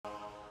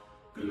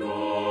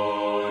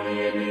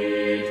Glory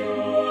be to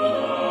the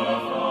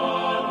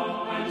Father,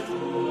 and to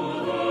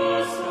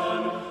the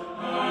Son,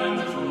 and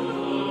to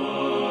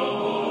the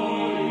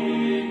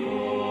Holy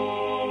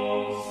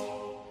Ghost,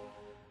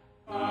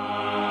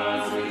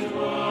 as it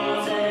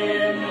was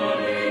in the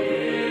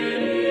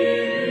beginning,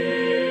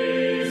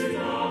 is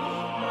now,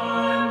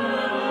 and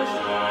ever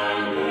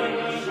shall be,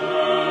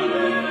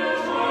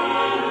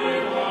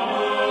 without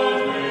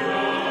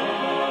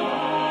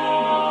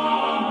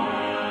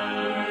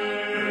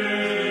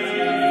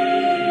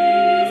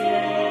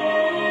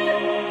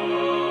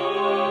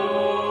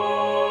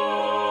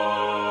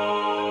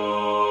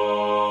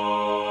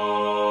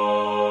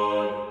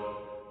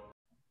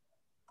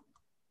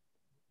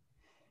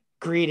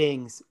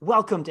Greetings.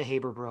 Welcome to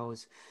Haber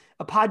Bros,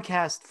 a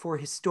podcast for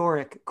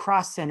historic,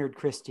 cross-centered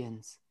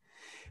Christians.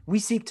 We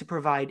seek to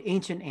provide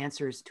ancient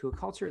answers to a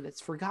culture that's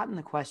forgotten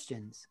the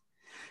questions.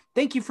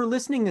 Thank you for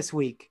listening this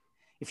week.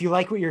 If you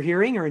like what you're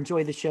hearing or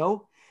enjoy the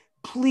show,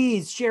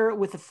 please share it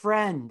with a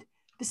friend.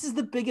 This is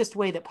the biggest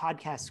way that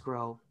podcasts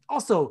grow.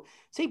 Also,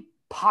 say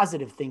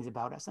positive things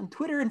about us on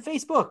Twitter and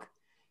Facebook,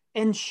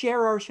 and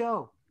share our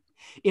show.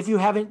 If you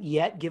haven't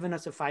yet given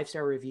us a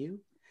 5-star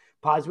review,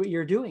 pause what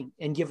you're doing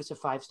and give us a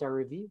 5-star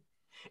review.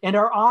 And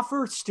our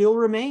offer still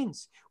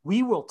remains.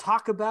 We will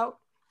talk about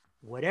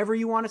whatever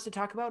you want us to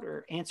talk about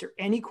or answer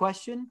any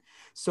question,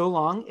 so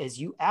long as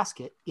you ask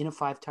it in a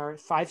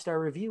 5-star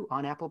review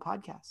on Apple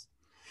Podcasts.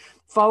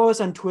 Follow us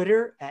on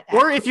Twitter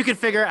or if you can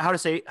figure out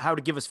how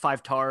to give us 5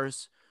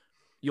 stars,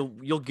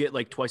 you'll get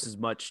like twice as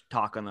much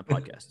talk on the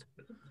podcast.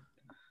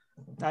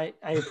 I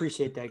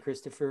appreciate that,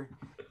 Christopher.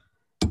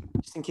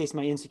 Just in case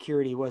my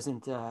insecurity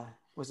wasn't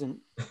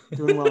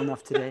doing well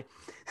enough today.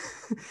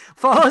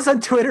 Follow us on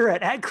Twitter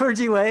at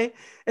ClergyWay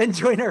and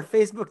join our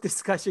Facebook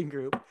discussion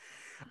group.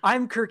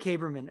 I'm Kirk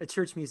Haberman, a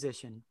church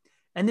musician,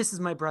 and this is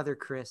my brother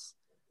Chris,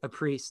 a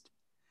priest.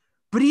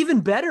 But even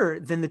better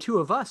than the two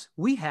of us,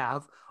 we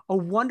have a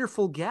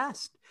wonderful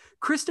guest.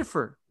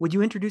 Christopher, would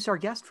you introduce our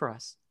guest for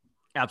us?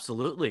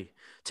 Absolutely.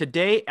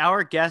 Today,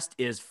 our guest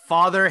is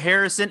Father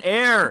Harrison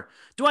Ayre.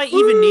 Do I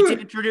even need to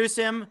introduce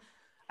him?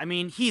 I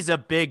mean, he's a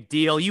big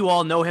deal. You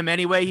all know him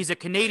anyway. He's a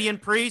Canadian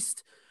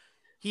priest.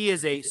 He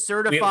is a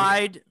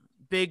certified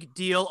big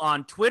deal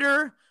on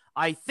Twitter.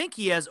 I think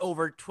he has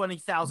over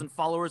 20,000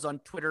 followers on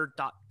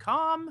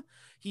twitter.com.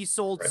 He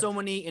sold so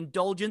many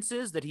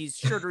indulgences that he's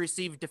sure to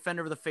receive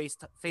Defender of the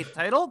Faith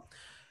title.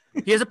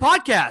 He has a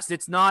podcast.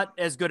 It's not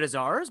as good as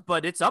ours,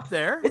 but it's up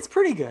there. It's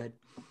pretty good.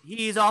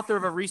 He's author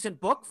of a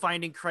recent book,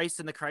 Finding Christ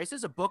in the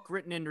Crisis, a book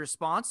written in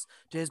response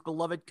to his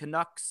beloved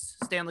Canucks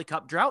Stanley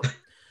Cup drought.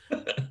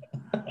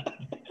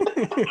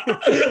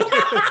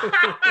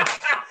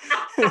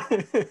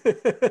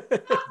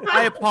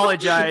 I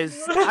apologize.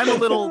 I'm a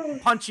little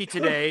punchy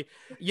today.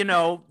 You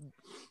know,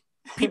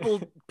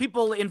 people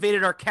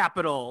invaded our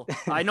capital.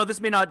 I know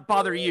this may not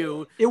bother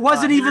you. It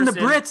wasn't even the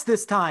Brits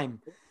this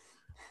time.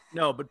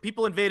 No, but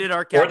people invaded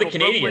our capital. Or the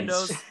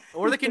Canadians.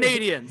 Or the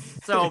Canadians.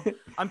 So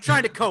I'm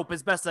trying to cope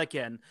as best I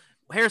can.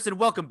 Harrison,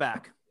 welcome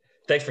back.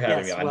 Thanks for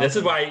having me on. Welcome. This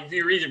is why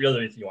the reason you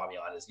want me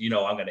on is,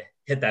 I'm going to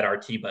hit that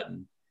RT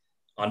button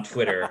on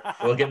Twitter.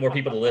 We'll get more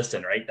people to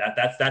listen, right?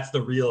 That's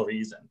the real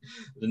reason.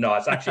 No,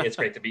 it's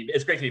great to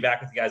be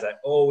back with you guys. I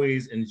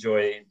always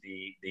enjoy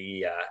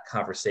the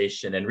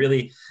conversation, and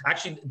really,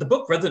 actually, the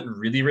book wasn't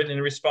really written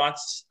in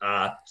response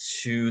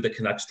to the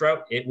Canucks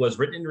drought. It was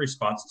written in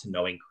response to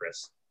knowing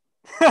Chris.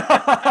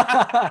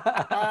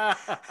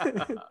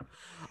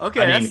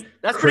 Okay,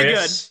 that's pretty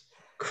good.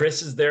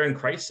 Chris is there in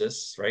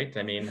crisis, right?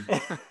 I mean,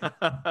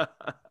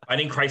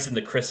 finding Christ in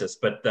the crisis,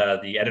 but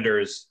the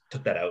editors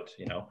took that out,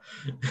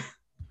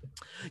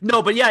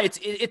 No, but yeah,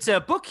 it's a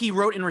book he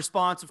wrote in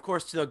response, of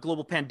course, to the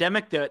global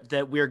pandemic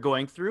that we're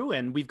going through,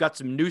 and we've got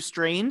some new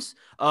strains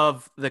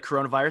of the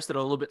coronavirus that are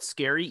a little bit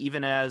scary,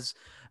 even as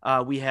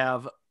we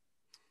have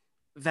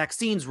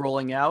vaccines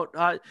rolling out.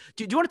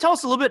 Do you want to tell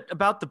us a little bit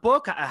about the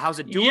book? How's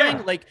it doing?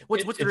 Yeah. Like,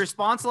 what's the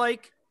response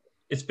like?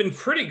 It's been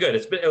pretty good.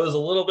 It was a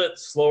little bit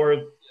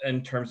slower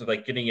in terms of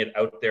like getting it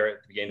out there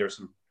at the beginning. There were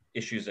some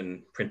issues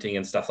in printing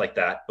and stuff like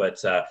that, but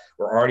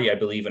we're already, I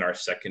believe, in our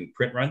second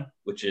print run,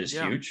 which is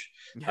huge.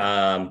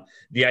 Yeah.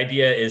 The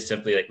idea is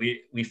simply like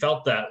we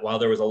felt that while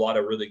there was a lot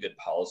of really good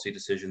policy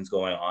decisions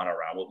going on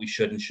around what we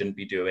should and shouldn't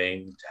be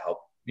doing to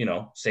help,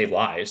 save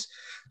lives,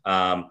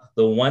 the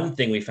one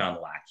thing we found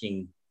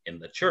lacking in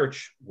the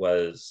church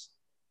was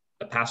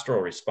a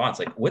pastoral response.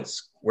 Like,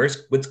 what's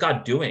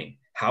God doing?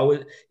 How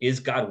is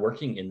God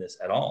working in this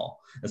at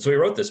all? And so we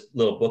wrote this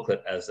little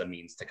booklet as a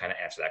means to kind of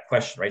answer that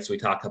question, right? So we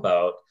talk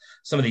about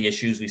some of the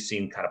issues we've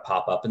seen kind of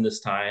pop up in this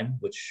time,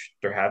 which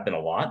there have been a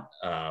lot.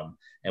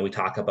 And we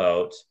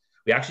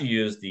actually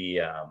use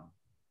the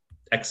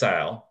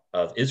exile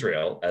of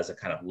Israel as a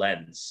kind of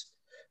lens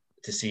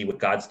to see what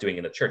God's doing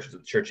in the church. If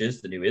the church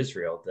is the new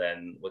Israel,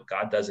 then what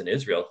God does in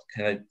Israel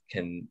kind of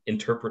can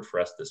interpret for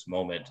us this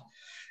moment.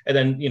 And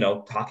then,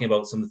 talking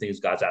about some of the things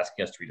God's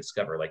asking us to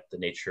rediscover, like the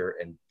nature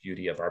and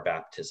beauty of our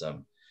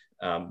baptism.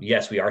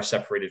 Yes, we are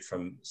separated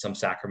from some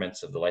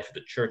sacraments of the life of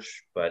the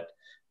church, but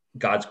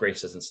God's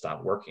grace doesn't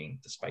stop working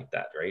despite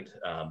that, right?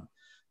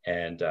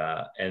 And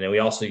then we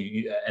also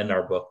end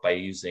our book by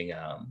using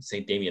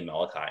Saint Damien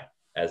Malachi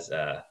as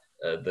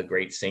the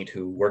great saint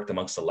who worked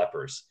amongst the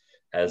lepers,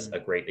 as a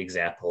great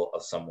example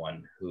of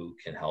someone who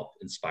can help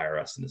inspire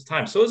us in this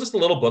time. So it's just a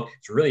little book.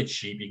 It's really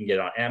cheap. You can get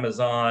it on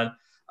Amazon,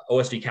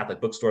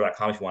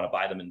 osvcatholicbookstore.com if you want to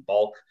buy them in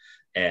bulk.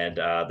 And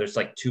there's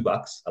like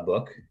 $2 a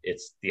book.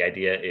 The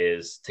idea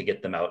is to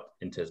get them out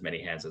into as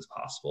many hands as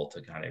possible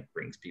to kind of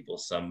bring people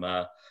some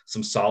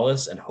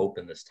solace and hope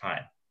in this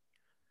time.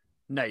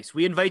 Nice.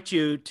 We invite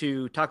you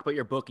to talk about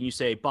your book, and you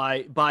say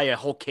buy a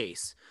whole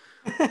case.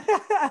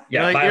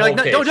 Yeah, you're like,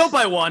 no, don't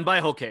buy one, buy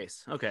a whole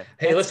case. Okay.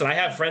 Hey, listen, I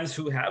have friends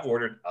who have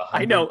ordered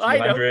 100, I know.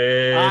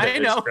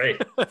 200. It's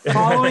great.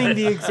 Following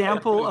the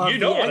example of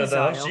the one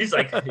exile. of those. She's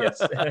like, yes.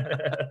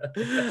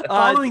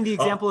 Following the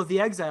example of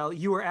the exile,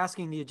 you were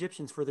asking the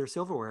Egyptians for their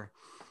silverware.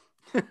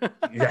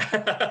 Yeah.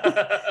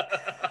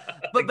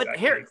 But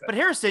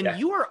Harrison, Yeah.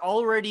 you were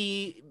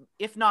already,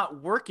 if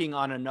not working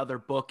on another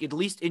book, at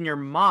least in your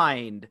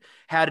mind,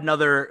 had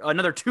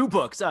another 2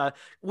 books.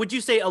 Would you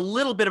say a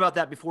little bit about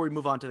that before we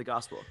move on to the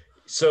gospel?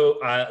 So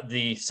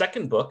the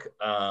second book,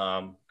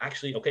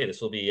 actually, okay,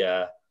 this will be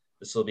a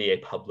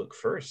public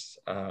first.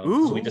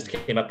 So we just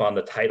came up on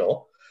the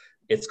title.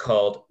 It's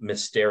called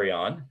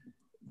Mysterion,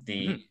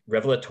 the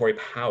revelatory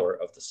power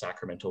of the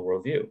sacramental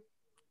worldview.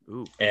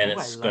 Ooh. And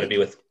it's going to be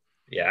with,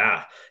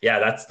 yeah,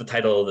 that's the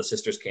title the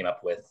sisters came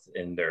up with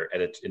in their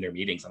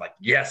meetings. I'm like,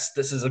 yes,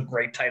 this is a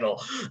great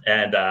title.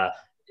 And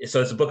so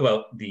it's a book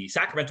about the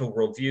sacramental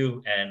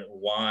worldview and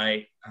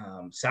why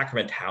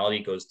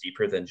sacramentality goes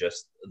deeper than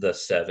just the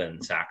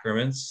 7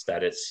 sacraments,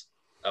 that it's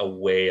a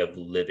way of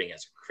living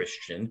as a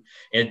Christian.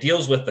 And it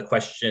deals with the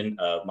question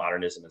of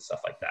modernism and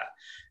stuff like that.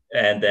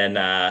 And then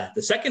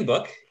the second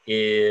book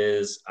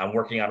is I'm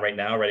working on right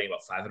now, writing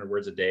about 500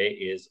 words a day,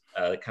 is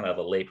kind of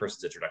a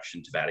layperson's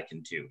introduction to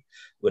Vatican II,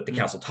 what the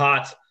council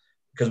taught,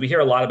 because we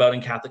hear a lot about it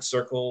in Catholic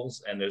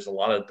circles, and there's a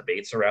lot of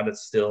debates around it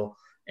still.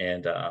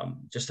 And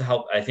just to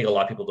help, I think a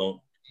lot of people don't,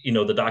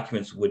 the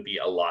documents would be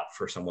a lot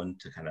for someone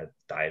to kind of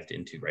dive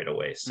into right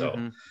away.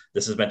 So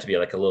this is meant to be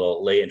like a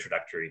little lay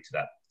introductory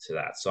to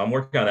that. So I'm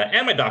working on that,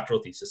 and my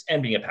doctoral thesis,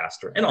 and being a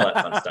pastor, and all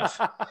that fun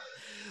stuff.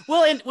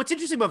 Well, and what's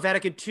interesting about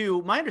Vatican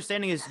II, my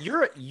understanding is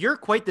you're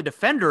quite the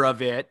defender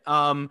of it.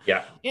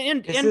 Yeah.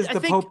 And This is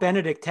the Pope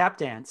Benedict tap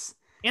dance.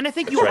 And I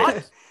think That's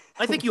right.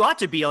 I think you ought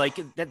to be like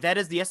that. That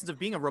is the essence of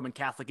being a Roman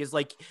Catholic, is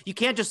like, you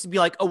can't just be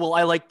like, oh, well,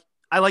 I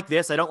like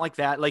this, I don't like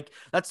that. Like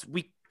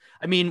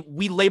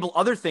we label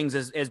other things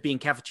as being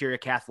cafeteria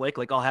Catholic.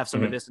 Like, I'll have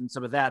some of this and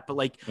some of that, but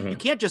like, you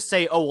can't just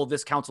say, oh, well,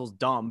 this council's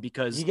dumb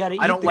because You got to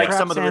eat I don't the like crap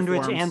some of the sandwich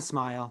reforms. and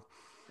smile.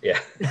 Yeah.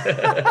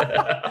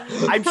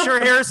 I'm sure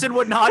Harrison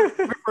would not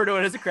refer to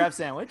it as a crab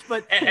sandwich,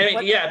 but and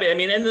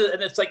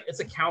it's like,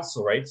 it's a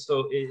council, right?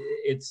 So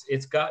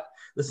it's got,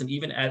 listen,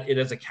 even at it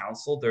as a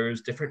council,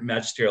 there's different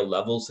magisterial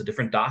levels to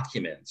different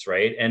documents,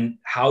 right? And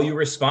how you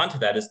respond to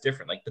that is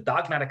different. Like, the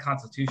dogmatic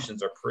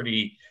constitutions are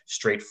pretty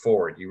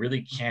straightforward. You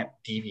really can't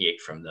deviate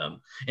from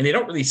them, and they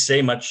don't really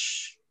say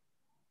much.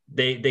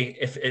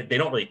 If they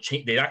don't really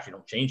change, they actually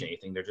don't change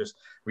anything. They're just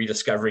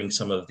rediscovering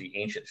some of the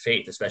ancient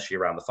faith, especially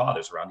around the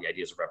fathers, around the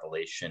ideas of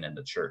revelation and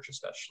the church,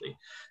 especially.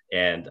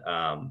 And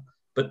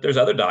but there's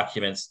other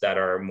documents that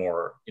are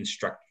more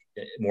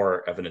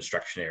of an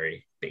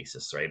instructionary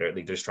basis, right? Or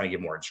they're just trying to give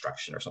more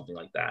instruction or something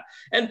like that.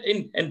 And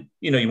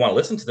you want to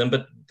listen to them,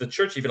 but the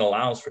church even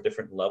allows for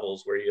different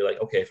levels where you're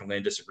like, okay, if I'm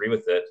going to disagree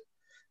with it,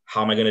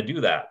 how am I going to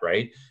do that,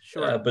 right?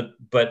 Sure.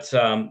 But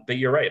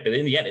you're right. But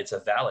in the end, it's a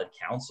valid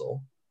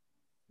council.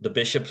 The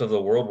bishops of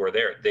the world were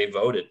there. They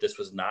voted. This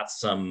was not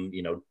some,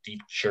 deep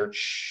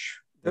church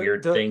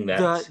weird thing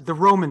that the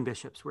Roman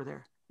bishops were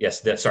there. Yes,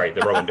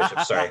 the Roman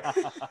bishops. Sorry,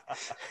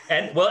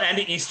 and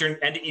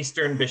the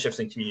Eastern bishops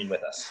in communion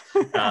with us,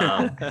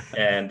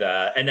 and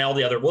all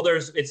the other. Well,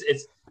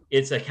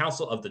 it's a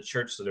council of the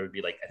church, so there would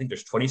be I think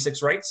there's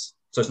 26 rites.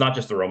 So it's not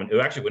just the Roman. It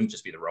actually wouldn't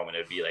just be the Roman. It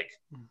would be like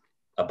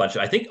a bunch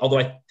of. I think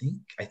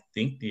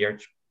the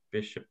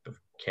Archbishop of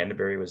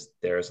Canterbury was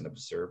there as an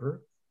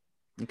observer.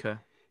 Okay.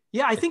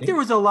 Yeah, I think there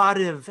was a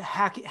lot of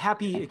happy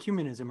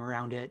ecumenism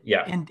around it.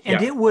 Yeah, and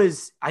it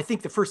was, I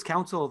think, the first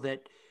council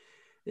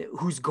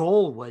whose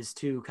goal was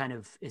to kind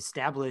of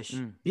establish,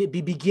 be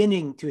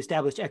beginning to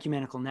establish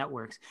ecumenical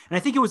networks. And I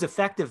think it was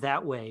effective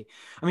that way.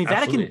 I mean,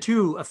 Absolutely. Vatican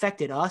II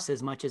affected us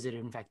as much as it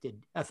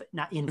as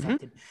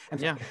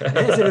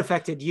it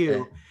affected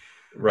you.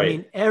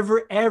 Right. I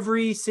mean,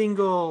 every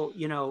single,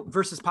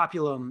 versus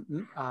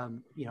populum,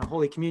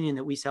 Holy Communion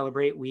that we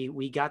celebrate,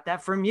 we got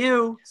that from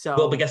you. So,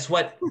 well, but guess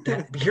what?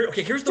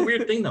 Here's the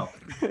weird thing, though.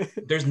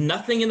 There's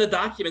nothing in the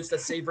documents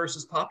that say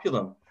versus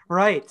populum.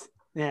 Right.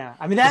 Yeah.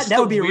 I mean, that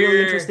would be a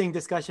really interesting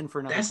discussion for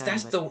another time.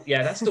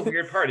 That's the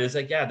weird part. It's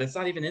like, yeah, that's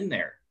not even in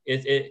there.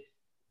 It's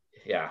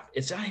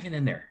not even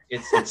in there.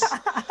 It's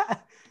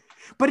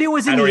but it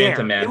was in the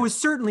air. Man. It was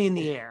certainly in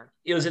the air.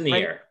 It was in the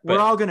air. We're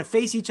all going to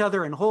face each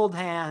other and hold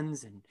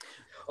hands. And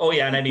oh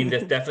yeah, and I mean,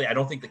 definitely, I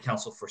don't think the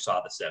council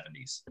foresaw the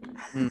 70s.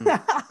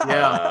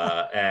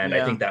 Yeah,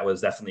 I think that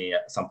was definitely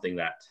something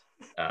that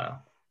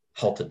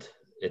halted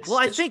its. Well,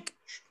 I its think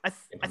what's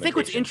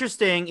implementation.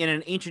 interesting in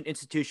an ancient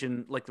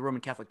institution like the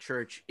Roman Catholic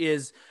Church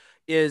is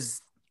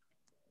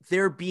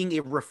there being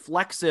a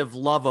reflexive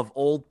love of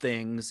old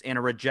things and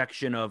a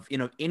rejection of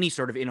any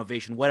sort of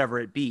innovation, whatever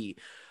it be,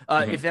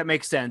 if that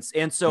makes sense.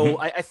 And so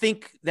I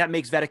think that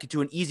makes Vatican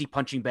II an easy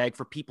punching bag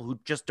for people who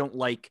just don't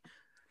like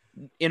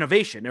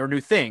innovation or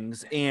new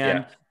things.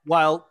 And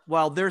while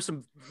there's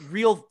some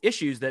real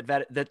issues that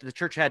the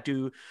church had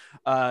to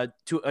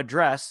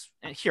address,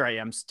 and here I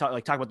am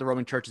talking about the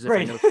Roman church as if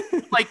I know,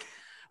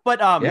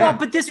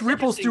 but this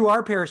ripples through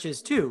our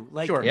parishes too.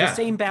 Like the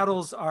same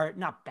battles are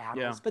not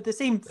battles, but the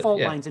same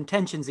fault lines and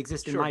tensions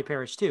exist in my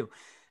parish too,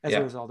 as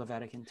a result of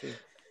Vatican II.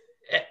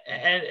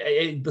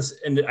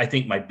 And I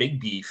think my big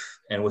beef,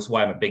 and was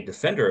why I'm a big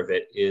defender of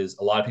it, is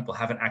a lot of people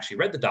haven't actually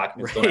read the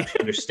documents, don't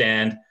actually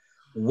understand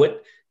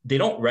what they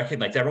don't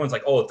recognize. Everyone's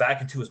like, oh,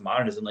 Vatican II is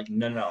modernism. Like,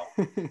 no.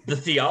 The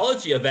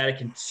theology of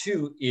Vatican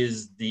II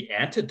is the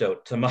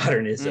antidote to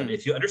modernism.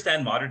 If you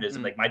understand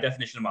modernism, like my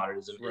definition of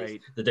modernism is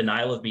the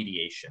denial of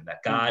mediation,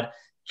 that God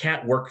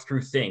can't work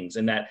through things,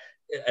 and that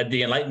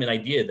the Enlightenment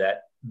idea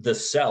that the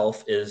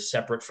self is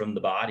separate from the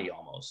body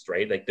almost,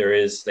 right? Like there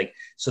is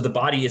so the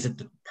body isn't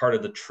the part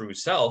of the true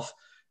self.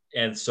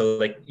 And so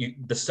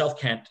the self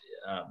can't,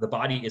 the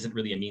body isn't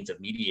really a means of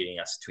mediating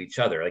us to each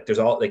other. There's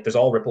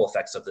all ripple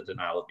effects of the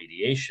denial of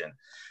mediation.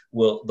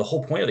 Well, the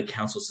whole point of the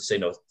council is to say,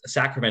 no,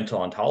 sacramental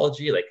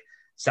ontology,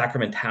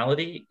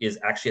 sacramentality is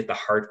actually at the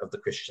heart of the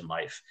Christian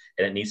life.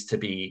 And it needs to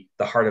be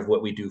the heart of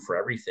what we do for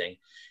everything.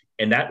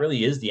 And that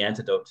really is the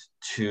antidote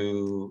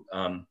to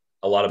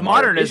a lot of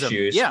modernism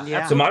issues.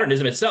 So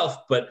modernism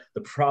itself, but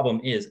the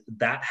problem is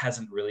that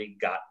hasn't really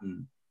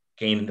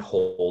gained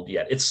hold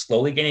yet. It's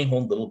slowly gaining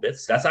hold little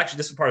bits. This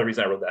is part of the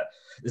reason I wrote that.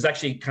 This is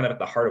actually kind of at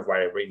the heart of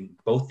why I wrote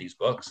both these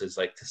books, is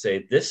to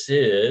say, this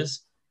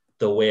is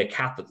the way a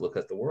Catholic looks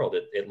at the world.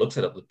 It looks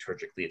at it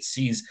liturgically. It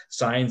sees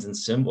signs and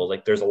symbols.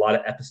 There's a lot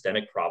of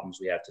epistemic problems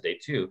we have today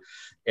too.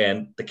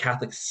 And the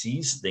Catholic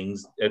sees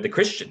things, the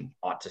Christian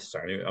ought to,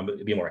 I'm going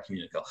to be more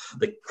communical.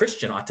 The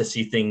Christian ought to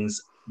see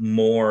things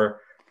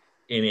more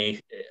in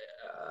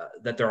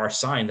that there are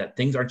signs that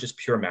things aren't just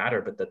pure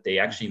matter, but that they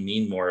actually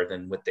mean more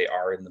than what they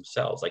are in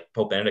themselves. Like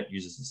Pope Benedict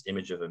uses this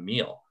image of a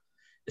meal.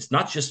 It's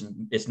not just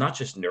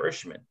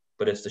nourishment,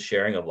 but it's the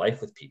sharing of life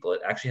with people.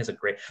 It actually has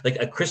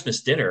a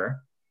Christmas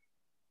dinner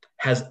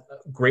has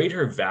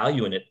greater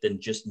value in it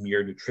than just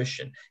mere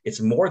nutrition.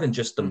 It's more than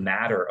just the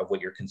matter of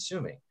what you're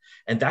consuming.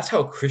 And that's how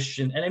a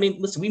Christian, and I mean,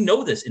 listen, we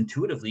know this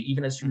intuitively,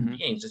 even as human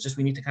beings. It's just,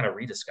 we need to kind of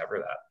rediscover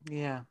that.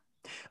 Yeah.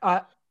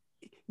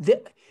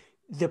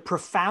 The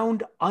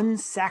profound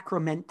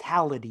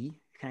unsacramentality,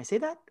 can I say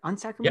that?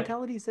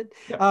 Unsacramentality, is it?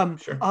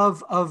 Sure.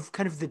 Of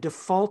kind of the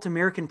default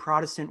American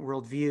Protestant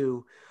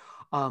worldview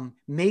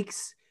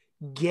makes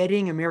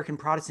getting American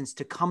Protestants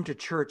to come to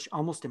church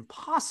almost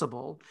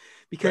impossible,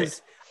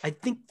 because I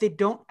think they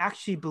don't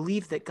actually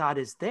believe that God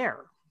is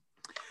there.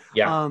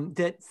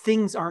 That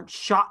things aren't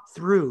shot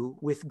through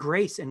with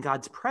grace and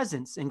God's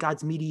presence and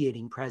God's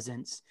mediating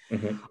presence.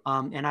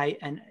 And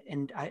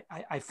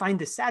I find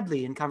this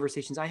sadly in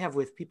conversations I have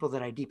with people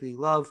that I deeply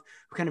love,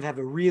 who kind of have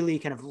a really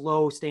kind of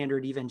low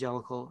standard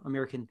evangelical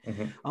American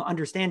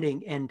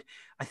understanding. And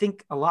I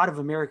think a lot of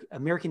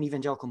American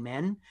evangelical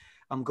men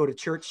go to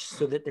church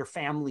so that their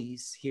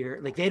families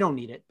here, they don't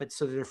need it, but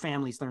so that their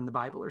families learn the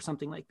Bible or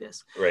something like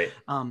this. Right.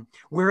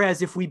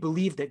 Whereas if we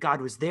believed that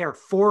God was there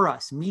for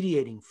us,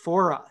 mediating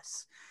for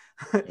us,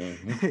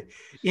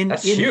 in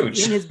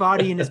his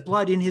body, in his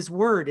blood, in his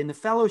word, in the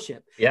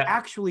fellowship,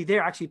 actually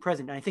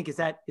present. And I think is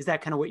that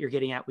kind of what you're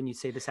getting at when you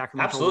say the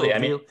sacramental Absolutely.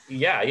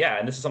 worldview? I mean,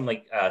 and this is something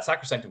like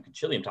Sacrosanctum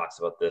Concilium talks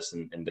about this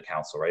in the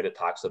council, right? It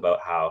talks about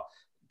how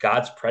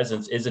God's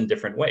presence is in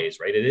different ways,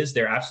 right? It is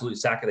there absolutely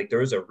sacred.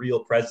 There is a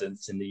real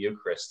presence in the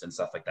Eucharist and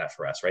stuff like that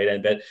for us,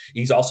 right? But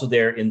he's also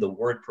there in the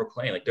word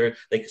proclaimed.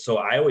 So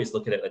I always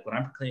look at it when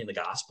I'm proclaiming the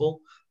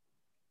gospel,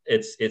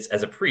 it's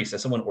as a priest,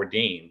 as someone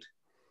ordained,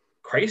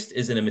 Christ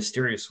is in a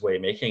mysterious way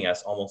making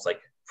us almost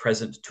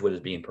present to what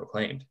is being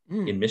proclaimed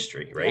in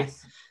mystery, right?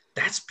 Yes.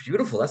 That's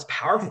beautiful. That's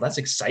powerful. That's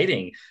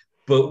exciting.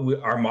 But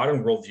our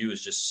modern worldview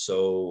is just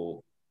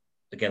so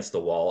against the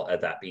wall at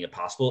that being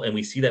impossible, and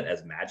we see that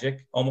as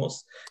magic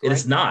almost. It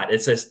is not.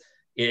 It's just,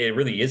 it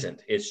really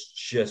isn't. It's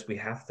just, we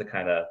have to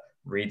kind of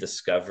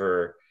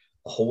rediscover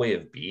a whole way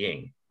of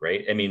being,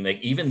 right? I mean,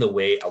 even the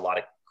way a lot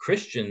of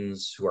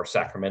Christians who are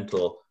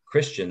sacramental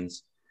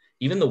Christians,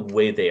 even the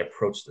way they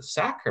approach the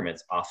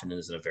sacraments often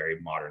is in a very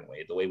modern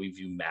way. The way we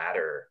view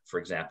matter, for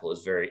example,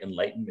 is very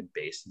Enlightenment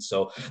based. And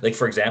so,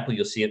 for example,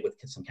 you'll see it with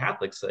some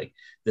Catholics,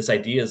 this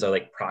idea is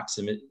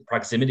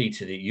proximity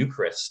to the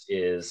Eucharist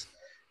is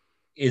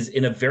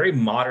in a very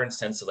modern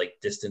sense of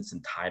distance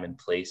and time and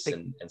place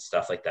and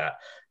stuff like that.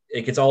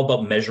 It's all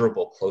about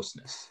measurable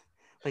closeness.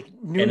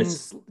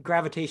 Newton's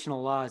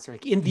gravitational laws, or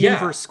in the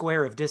inverse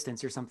square of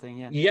distance or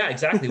something. Yeah,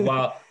 exactly.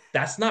 While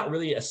that's not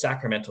really a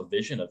sacramental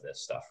vision of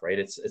this stuff, right?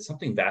 It's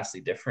something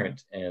vastly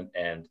different.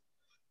 And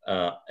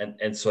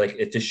And so like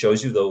it just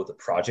shows you though the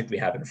project we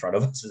have in front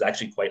of us is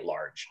actually quite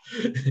large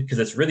because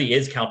it really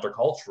is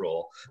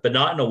countercultural, but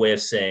not in a way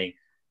of saying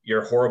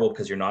you're horrible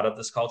because you're not of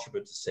this culture,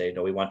 but to say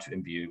no, we want to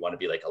imbue, we want to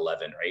be like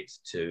 11, right?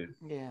 To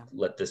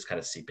let this kind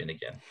of seep in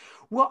again.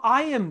 Well,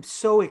 I am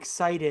so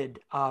excited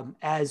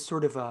as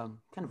sort of a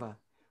kind of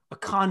a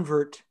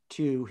convert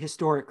to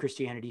historic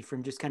Christianity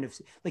from just kind of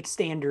like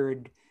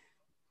standard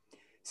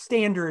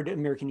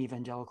American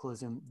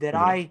evangelicalism that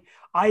I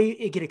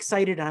get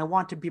excited and I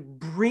want to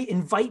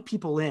invite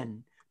people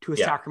in to a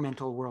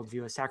sacramental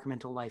worldview, a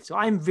sacramental life. So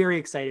I'm very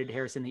excited,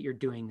 Harrison, that you're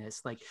doing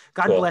this. Like,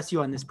 God bless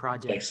you on this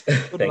project.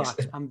 Thanks. Good Thanks.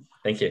 luck.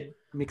 Thank you.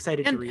 I'm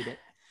excited to read it.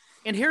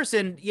 And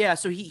Harrison,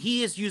 so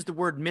he has used the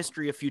word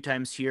mystery a few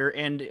times here,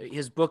 and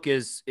his book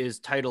is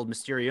titled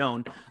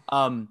Mysterion.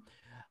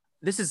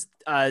 This is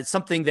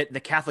something that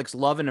the Catholics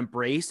love and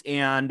embrace,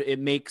 and it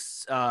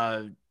makes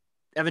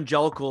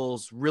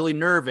evangelicals really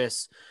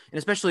nervous, and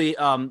especially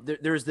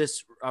there's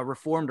this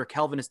Reformed or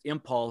Calvinist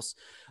impulse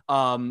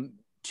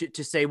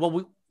to say,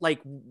 well,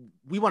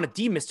 we want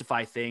to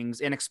demystify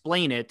things and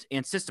explain it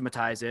and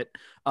systematize it,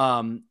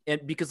 and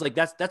because like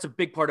that's a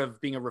big part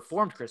of being a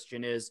Reformed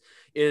Christian is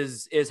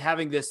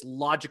having this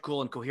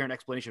logical and coherent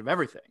explanation of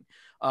everything,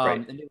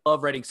 right. And they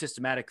love writing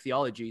systematic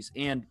theologies,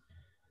 and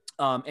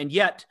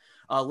yet.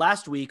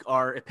 Last week,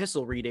 our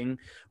epistle reading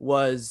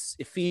was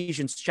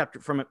Ephesians chapter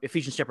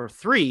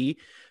 3.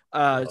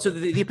 So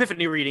the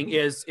Epiphany reading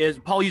is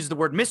Paul uses the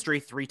word mystery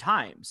 3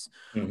 times,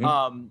 and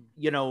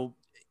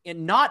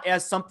not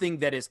as something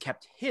that is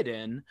kept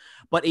hidden,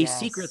 but a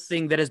secret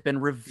thing that has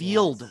been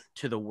revealed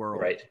to the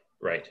world.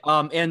 Right.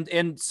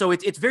 And so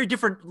it's very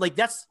different. Like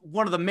that's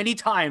one of the many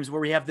times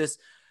where we have this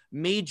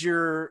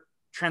major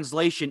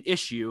translation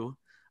issue.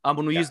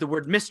 When we use the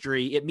word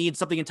mystery, it means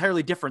something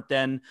entirely different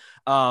than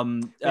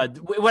what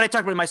I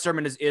talked about in my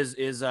sermon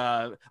is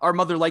our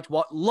mother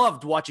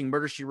loved watching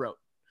Murder, She Wrote.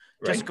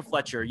 Right. Jessica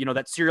Fletcher,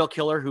 that serial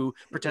killer who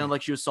pretended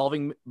like she was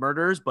solving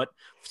murders, but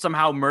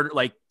somehow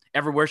like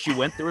everywhere she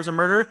went, there was a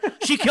murder.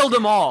 She killed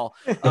them all.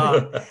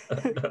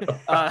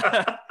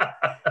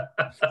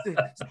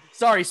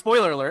 Sorry,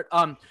 spoiler alert.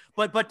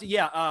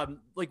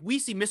 Like we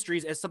see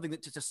mysteries as something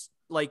that's just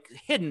like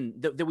hidden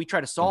that we try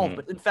to solve,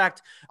 but in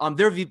fact,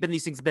 there have been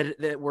these things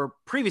that were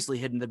previously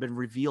hidden that have been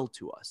revealed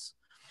to us.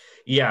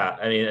 Yeah,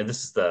 I mean, and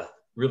this is the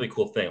really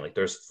cool thing. Like,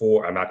 there's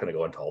 4. I'm not going to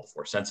go into all the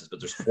 4 senses, but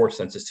there's 4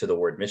 senses to the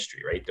word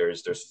mystery, right?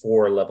 There's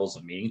 4 levels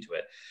of meaning to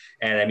it,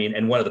 and I mean,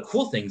 and one of the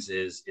cool things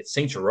is it's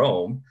Saint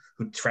Jerome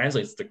who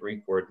translates the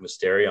Greek word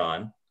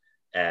mysterion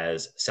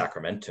as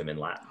sacramentum in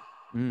Latin.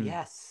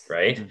 Yes.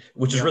 Right.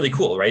 Which is really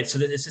cool. Right. So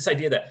it's this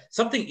idea that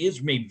something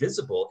is made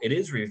visible, it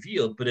is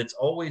revealed, but it's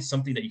always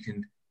something that you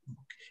can,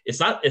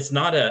 it's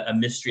not a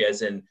mystery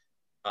as in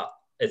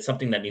it's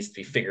something that needs to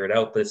be figured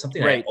out, but it's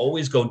something that I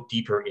always go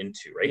deeper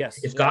into. Right.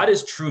 Yes. If God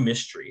is true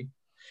mystery,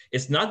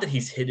 it's not that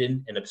he's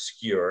hidden and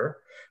obscure,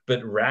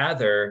 but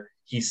rather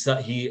he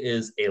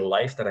is a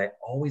life that I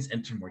always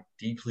enter more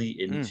deeply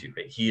into.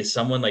 Right? He is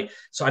someone like,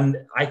 so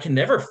I can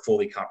never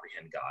fully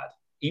comprehend God.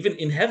 Even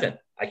in heaven,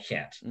 I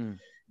can't.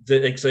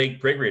 So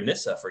Gregory of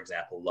Nyssa, for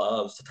example,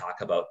 loves to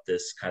talk about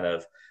this kind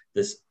of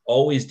this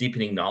always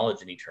deepening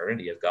knowledge and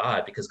eternity of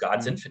God because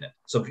God's infinite.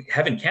 So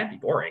heaven can't be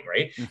boring,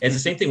 right? And it's the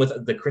same thing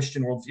with the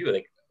Christian worldview.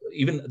 Like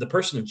even the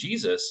person of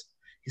Jesus,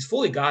 he's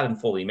fully God and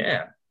fully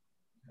man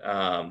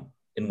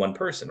in one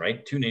person,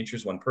 right? 2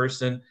 natures, 1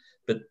 person.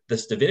 But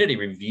this divinity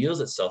reveals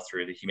itself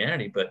through the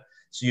humanity. But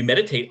so you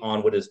meditate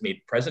on what is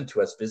made present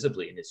to us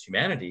visibly in his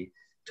humanity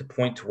to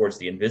point towards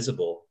the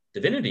invisible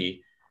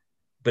divinity,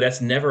 but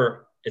it's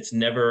never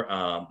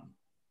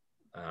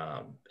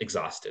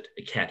exhausted.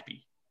 It can't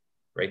be,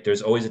 right?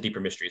 There's always a deeper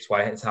mystery.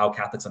 It's how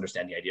Catholics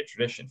understand the idea of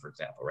tradition, for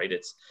example, right?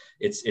 It's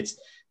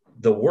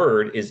the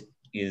word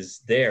is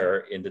there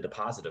in the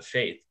deposit of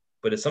faith,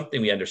 but it's something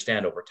we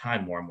understand over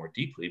time more and more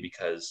deeply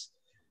because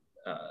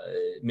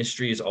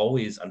mystery is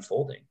always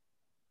unfolding.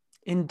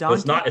 In Dante,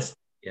 it's not.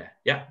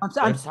 Yeah. I'm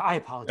sorry. I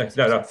apologize.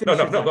 No.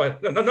 Go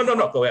ahead.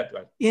 No. Go ahead.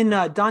 In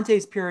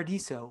Dante's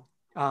Paradiso,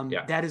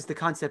 that is the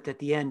concept at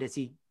the end as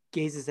he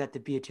gazes at the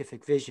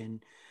beatific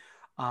vision,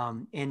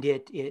 and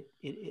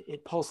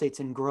it pulsates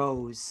and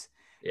grows.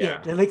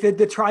 Like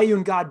the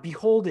triune God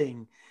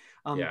beholding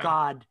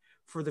God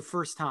for the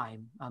first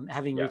time,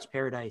 having reached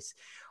paradise.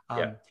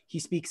 He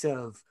speaks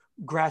of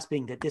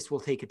grasping that this will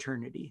take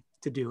eternity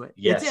to do it.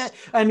 Yes.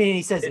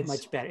 He says it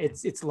much better.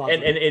 It's lovely.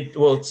 And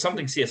it's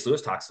something C.S.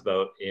 Lewis talks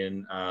about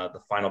in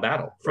The Final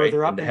Battle. Further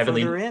right? up and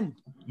heavenly... further in.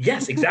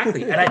 Yes,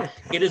 exactly. And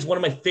it is one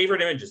of my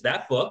favorite images.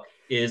 That book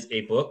is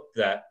a book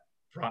that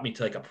brought me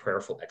to like a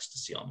prayerful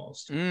ecstasy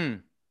almost.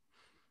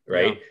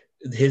 Right?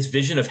 Yeah. His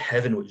vision of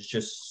heaven was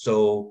just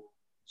so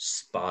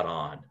spot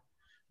on.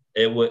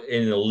 It was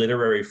in a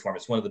literary form.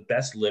 It's one of the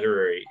best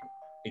literary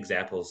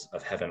examples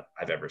of heaven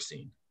I've ever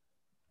seen.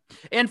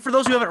 And for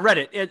those who haven't read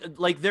it,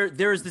 like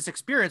there is this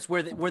experience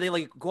where they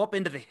like go up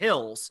into the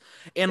hills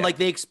and like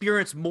they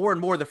experience more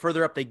and more the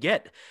further up they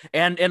get,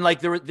 and like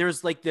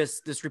there's like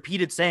this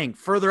repeated saying,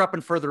 further up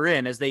and further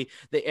in, as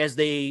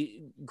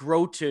they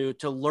grow to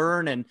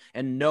learn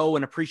and know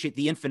and appreciate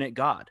the infinite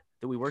God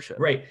that we worship.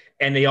 Right.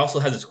 And they also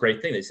have this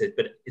great thing. They said,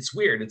 but it's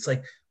weird. It's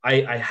like,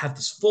 I have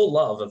this full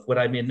love of what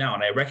I'm in now,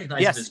 and I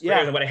recognize it as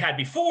greater than what I had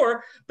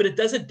before, but it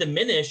doesn't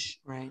diminish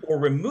or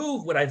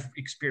remove what I've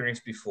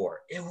experienced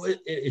before.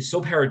 It's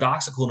so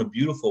paradoxical in a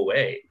beautiful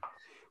way.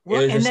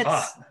 Well, and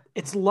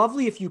it's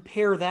lovely if you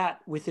pair that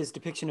with his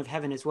depiction of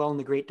heaven as well in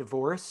The Great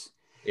Divorce,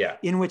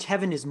 in which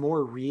heaven is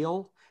more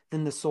real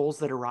than the souls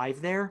that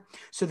arrive there.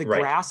 So the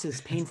grass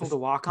is painful to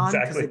walk on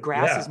because the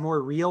grass is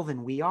more real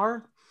than we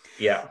are.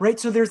 Yeah. Right.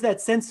 So there's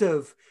that sense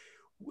of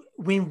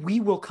when we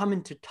will come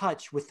into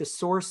touch with the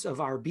source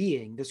of our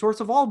being, the source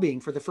of all being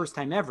for the first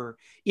time ever,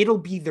 it'll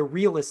be the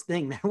realest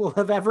thing that will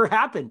have ever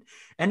happened.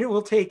 And it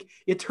will take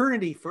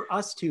eternity for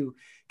us to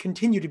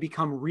continue to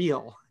become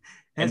real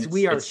as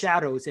we are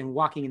shadows and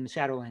walking in the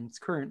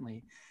shadowlands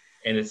currently.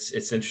 And it's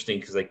interesting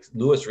because like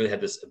Lewis really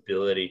had this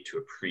ability to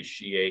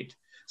appreciate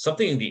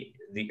something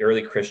the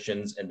early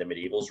Christians and the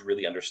medievals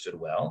really understood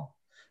well,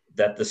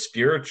 that the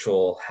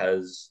spiritual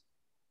has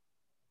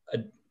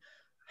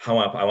I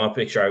want to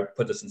make sure I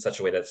put this in such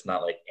a way that's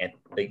not like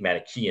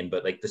Manichaean,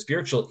 but like the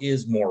spiritual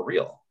is more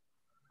real,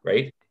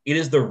 right? It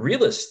is the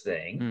realest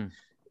thing,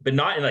 but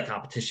not in like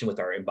competition with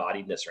our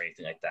embodiedness or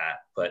anything like that.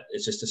 But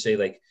it's just to say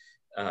like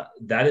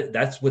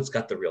that's what's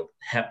got the real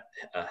what's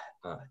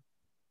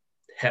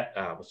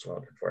the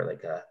word for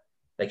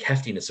like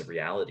heftiness of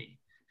reality.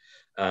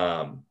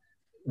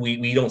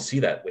 We don't see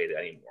that way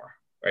anymore,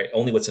 right?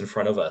 Only what's in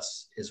front of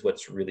us is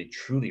what's really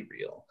truly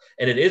real,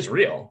 and it is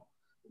real.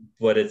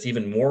 But it's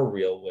even more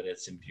real when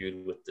it's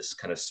imbued with this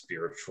kind of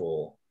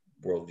spiritual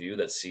worldview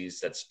that sees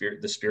that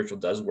the spiritual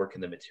does work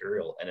in the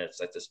material. And it's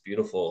like this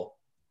beautiful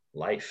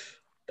life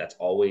that's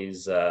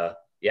always, I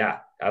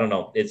don't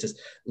know. It's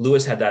just,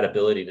 Lewis had that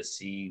ability to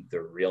see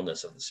the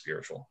realness of the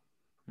spiritual.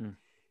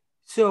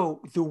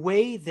 So the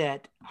way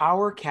that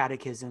our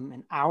catechism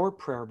and our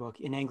prayer book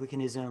in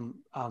Anglicanism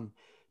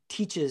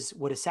teaches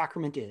what a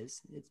sacrament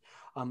is, it's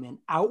an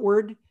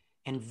outward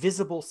and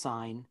visible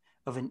sign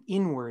of an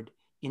inward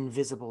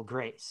invisible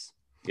grace.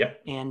 Yep.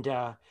 And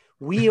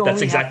we only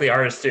that's exactly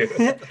ours too.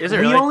 Is it we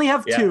really? only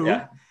have two.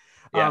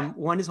 Yeah.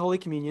 One is Holy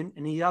Communion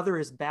and the other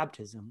is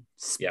baptism.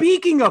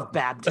 Speaking of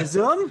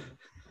baptism,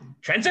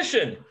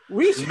 transition.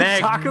 We should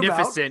talk about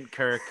magnificent,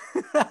 Kirk.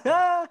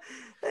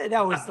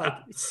 that was like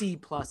C+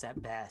 at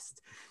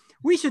best.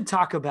 We should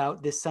talk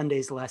about this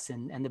Sunday's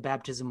lesson and the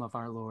baptism of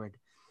our Lord.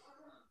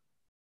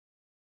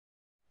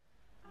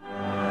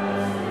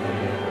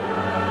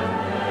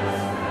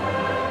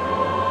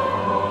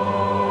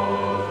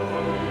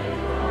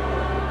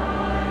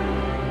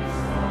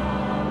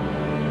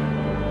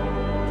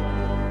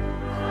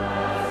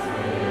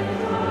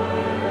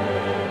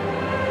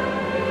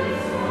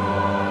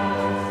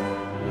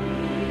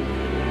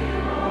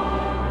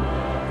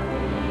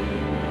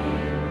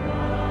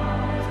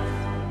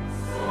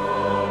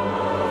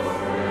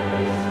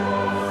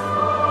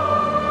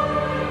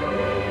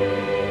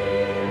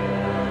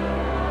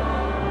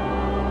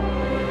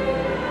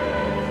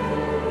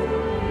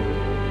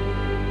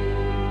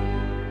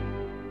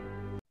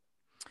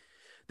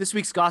 This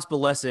week's gospel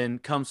lesson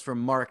comes from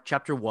Mark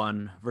chapter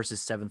 1,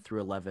 verses 7 through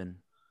 11.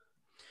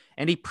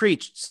 And he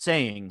preached,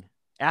 saying,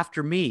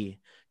 "After me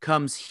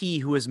comes he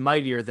who is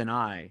mightier than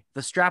I,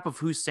 the strap of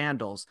whose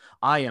sandals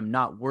I am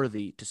not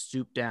worthy to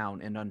stoop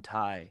down and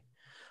untie.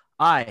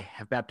 I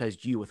have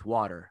baptized you with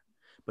water,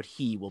 but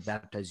he will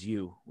baptize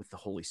you with the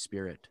Holy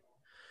Spirit."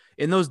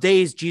 In those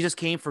days, Jesus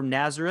came from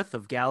Nazareth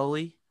of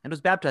Galilee and was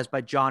baptized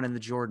by John in the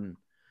Jordan.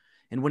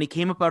 And when he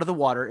came up out of the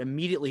water,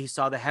 immediately he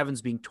saw the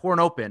heavens being torn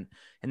open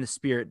and the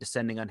Spirit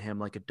descending on him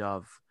like a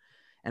dove.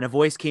 And a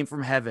voice came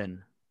from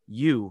heaven,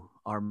 "You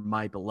are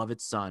my beloved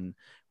Son.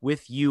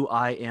 With you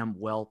I am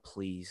well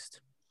pleased."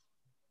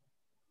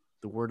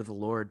 The word of the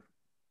Lord.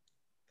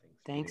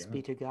 Thanks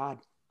be to God.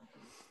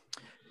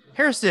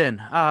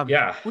 Harrison,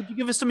 would you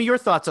give us some of your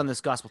thoughts on this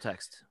gospel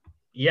text?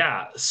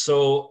 Yeah,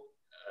 so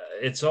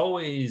it's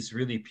always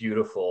really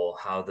beautiful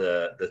how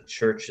the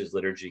church's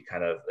liturgy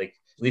kind of like,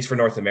 at least for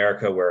North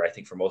America, where I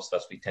think for most of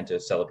us, we tend to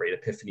celebrate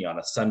Epiphany on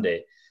a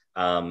Sunday.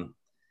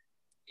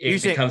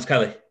 It becomes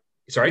kind of like,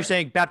 sorry? You're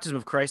saying baptism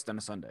of Christ on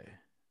a Sunday?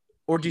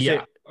 Or do you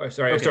say...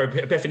 Sorry,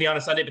 Epiphany on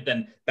a Sunday, but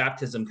then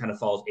baptism kind of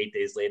falls 8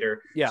 days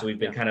later. Yeah. So we've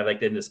been kind of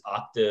like in this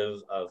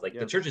octave of like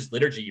the church's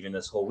liturgy, even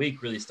this whole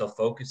week, really still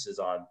focuses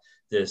on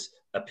this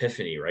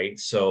Epiphany, right?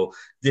 So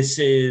this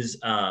is,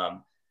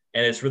 and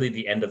it's really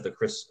the end of the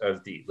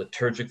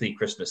liturgically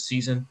Christmas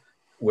season,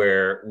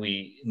 where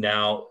we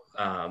now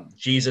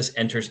Jesus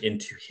enters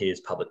into his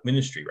public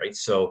ministry, right?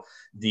 So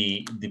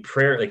the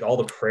prayer, like all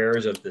the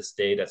prayers of this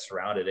day that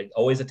surround it, it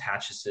always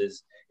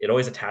attaches.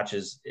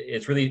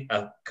 It's really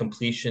a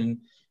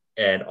completion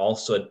and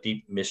also a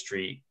deep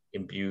mystery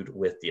imbued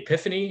with the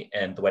Epiphany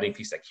and the wedding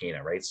feast at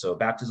Cana, right? So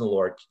baptism of the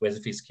Lord,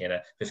 wedding feast at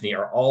Cana, Epiphany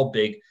are all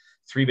big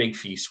three big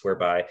feasts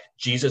whereby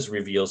Jesus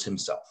reveals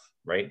himself,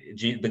 right?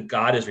 The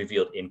God is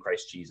revealed in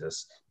Christ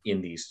Jesus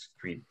in these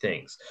three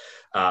things.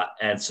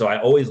 And so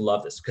I always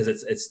love this because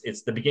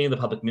it's the beginning of the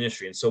public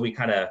ministry. And so we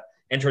kind of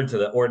enter into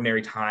the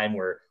ordinary time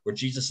where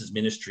Jesus's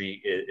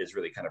ministry is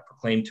really kind of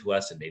proclaimed to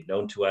us and made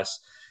known to us.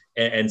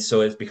 And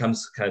so it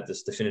becomes kind of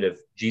this definitive,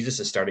 Jesus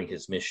is starting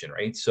his mission,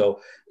 right? So,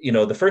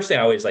 the first thing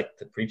I always like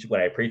to preach when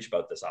I preach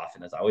about this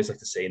often is I always like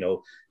to say,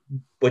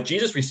 what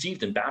Jesus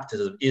received in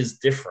baptism is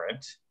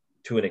different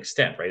to an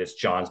extent, right? It's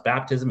John's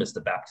baptism. It's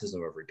the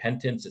baptism of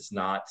repentance. It's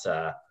not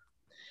a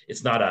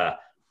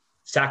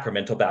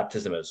sacramental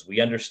baptism as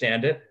we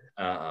understand it.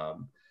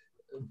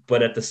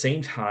 But at the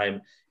same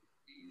time,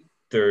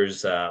 there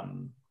is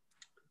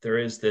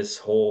this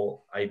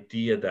whole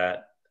idea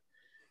that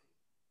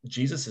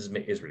Jesus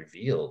is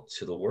revealed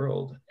to the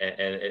world.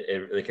 And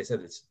like I said,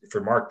 it's for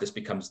Mark, this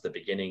becomes the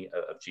beginning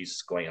of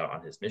Jesus going out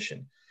on his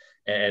mission.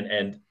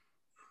 And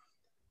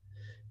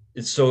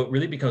so it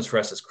really becomes for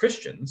us as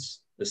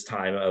Christians, this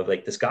time of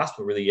like, this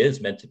gospel really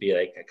is meant to be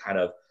like a kind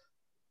of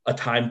a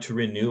time to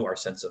renew our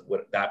sense of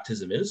what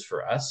baptism is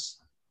for us,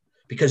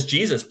 because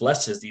Jesus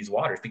blesses these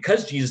waters.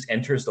 Because Jesus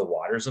enters the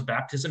waters of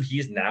baptism, he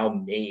has now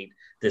made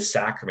this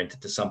sacrament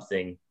into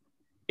something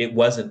it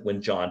wasn't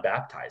when John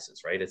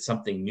baptizes, right? It's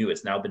something new.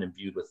 It's now been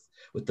imbued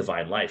with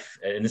divine life.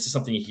 And this is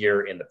something you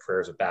hear in the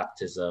prayers of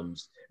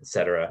baptisms,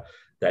 etc.,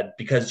 that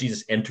because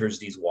Jesus enters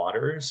these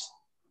waters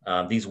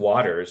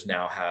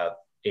now have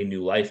a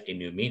new life, a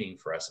new meaning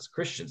for us as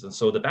Christians. And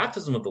so the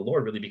baptism of the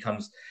Lord really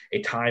becomes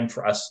a time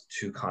for us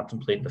to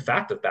contemplate the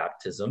fact of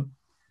baptism.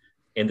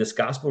 And this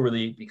gospel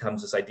really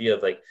becomes this idea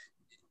of like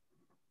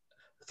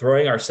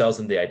throwing ourselves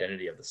in the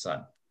identity of the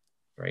Son,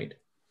 right?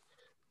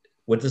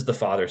 What does the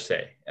Father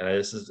say? And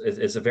this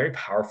is a very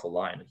powerful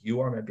line.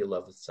 You are my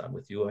beloved Son.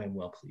 With you I am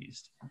well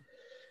pleased.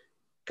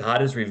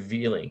 God is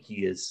revealing.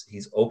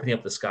 He's opening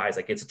up the skies.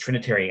 Like it's a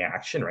Trinitarian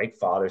action, right?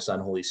 Father, Son,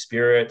 Holy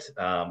Spirit.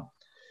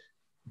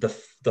 The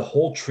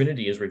whole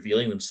Trinity is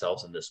revealing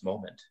themselves in this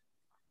moment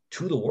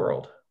to the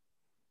world.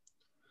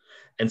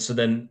 And so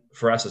then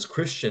for us as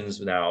Christians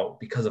now,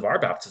 because of our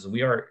baptism,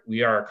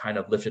 we are kind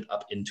of lifted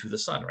up into the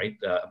Son, right?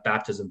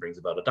 Baptism brings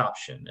about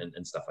adoption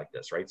and stuff like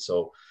this, right?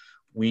 So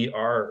we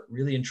are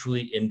really and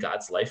truly in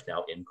God's life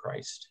now in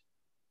Christ.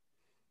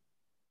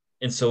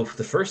 And so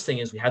the first thing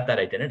is we have that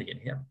identity in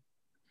him.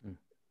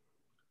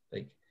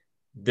 Like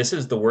this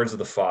is the words of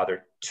the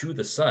Father to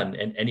the Son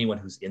and anyone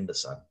who's in the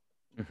Son,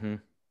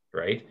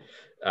 right?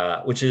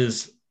 Which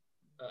is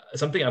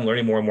something I'm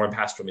learning more and more in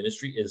pastoral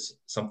ministry, is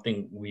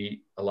something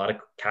a lot of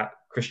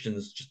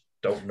Christians just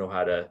don't know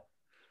how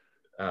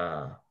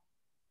to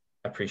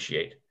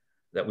appreciate,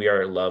 that we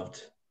are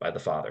loved by the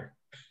Father.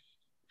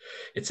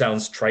 It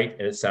sounds trite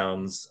and it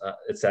sounds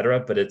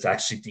etc., but it's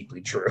actually deeply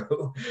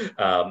true.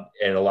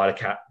 And a lot of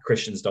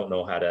Christians don't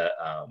know how to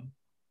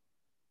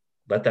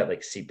let that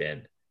like seep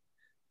in.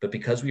 But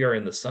because we are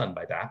in the Son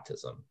by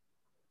baptism,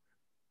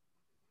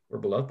 we're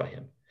beloved by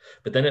him.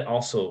 But then it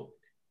also,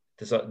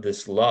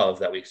 this love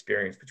that we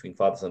experience between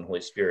Father, Son, and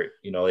Holy Spirit,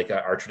 like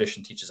our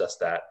tradition teaches us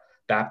that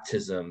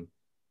baptism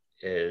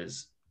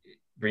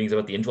brings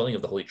about the indwelling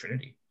of the Holy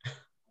Trinity.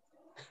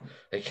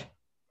 Like,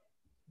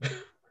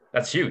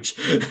 that's huge.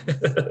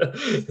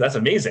 That's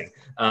amazing.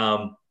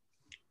 But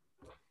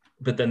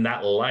then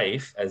that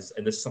life,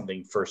 and this is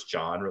something First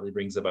John really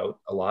brings about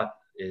a lot,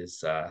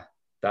 is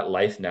that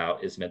life now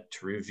is meant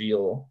to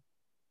reveal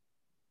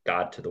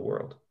God to the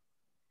world.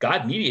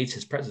 God mediates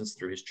his presence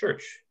through his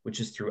church, which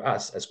is through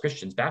us as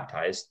Christians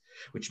baptized,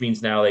 which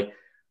means now like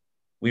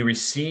we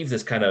receive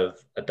this kind of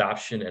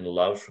adoption and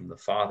love from the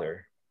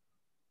Father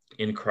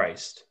in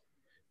Christ,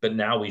 but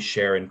now we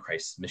share in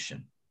Christ's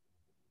mission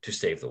to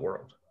save the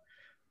world.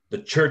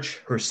 The church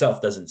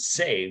herself doesn't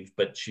save,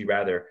 but she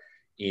rather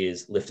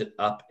is lifted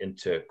up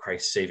into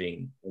Christ's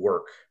saving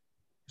work.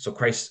 So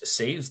Christ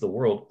saves the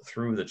world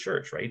through the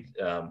church, right?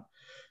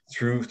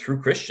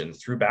 Through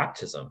Christians, through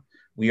baptism.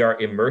 We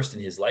are immersed in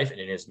his life and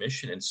in his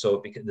mission. And so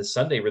because the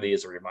Sunday really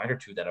is a reminder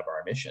to then of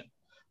our mission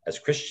as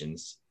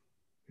Christians,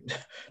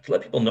 to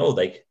let people know,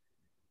 like,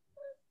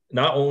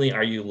 not only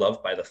are you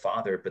loved by the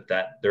Father, but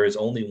that there is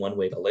only one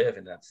way to live,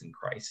 and that's in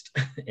Christ.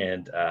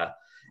 and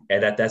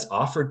that's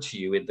offered to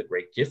you in the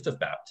great gift of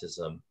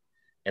baptism.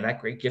 And that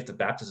great gift of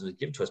baptism is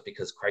given to us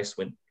because Christ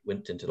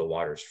went into the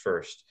waters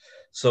first.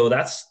 So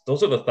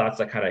those are the thoughts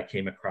that kind of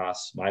came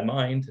across my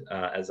mind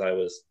as I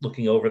was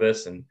looking over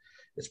this, and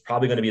it's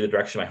probably going to be the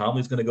direction my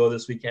homily is going to go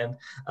this weekend.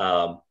 We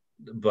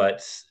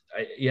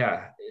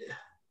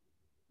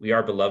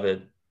are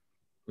beloved.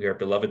 We are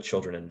beloved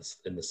children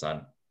in the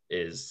Son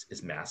is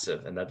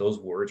massive, and that those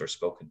words are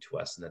spoken to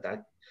us, and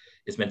that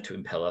is meant to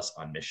impel us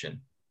on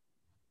mission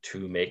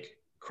to make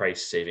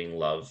Christ's saving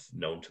love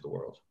known to the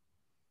world.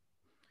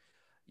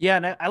 Yeah,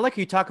 and I like how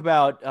you talk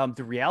about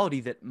the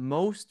reality that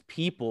most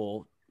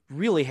people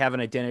really have an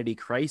identity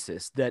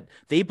crisis, that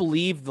they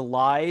believe the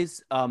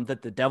lies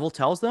that the devil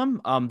tells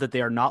them, that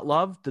they are not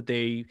loved, that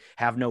they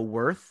have no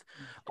worth.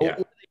 Yeah.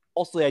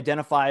 falsely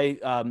identify,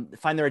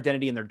 find their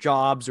identity in their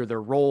jobs or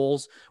their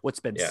roles, what's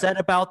been said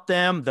about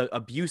them, the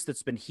abuse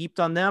that's been heaped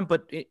on them.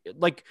 But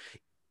like,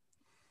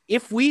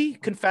 if we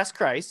confess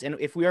Christ and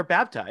if we are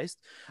baptized,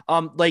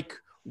 like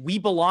we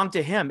belong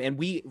to him and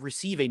we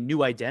receive a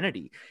new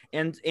identity.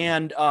 And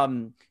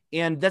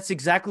that's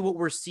exactly what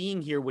we're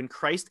seeing here when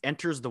Christ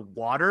enters the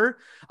water.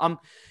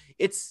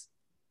 It's,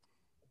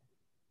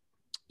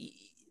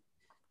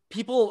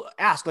 people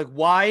ask, like,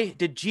 why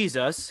did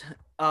Jesus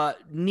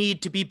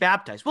need to be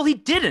baptized? Well, he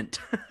didn't.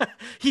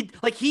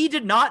 he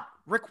did not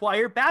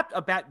require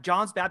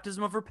John's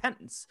baptism of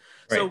repentance.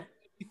 Right. So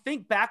you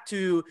think back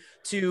to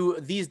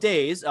these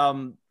days.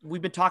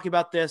 We've been talking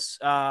about this.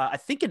 I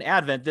think in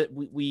Advent that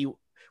we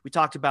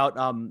talked about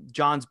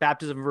John's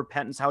baptism of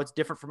repentance, how it's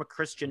different from a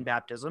Christian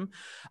baptism,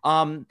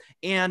 and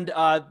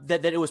that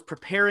it was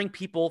preparing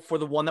people for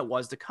the one that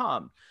was to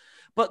come.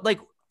 But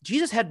like,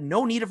 Jesus had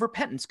no need of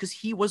repentance because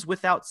he was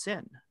without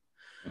sin.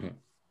 Mm-hmm.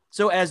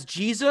 So as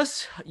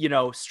Jesus,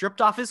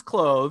 stripped off his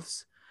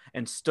clothes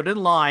and stood in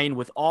line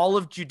with all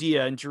of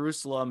Judea and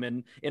Jerusalem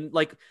and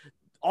like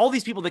all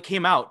these people that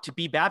came out to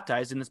be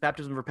baptized in this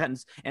baptism of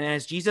repentance, and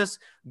as Jesus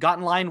got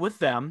in line with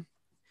them,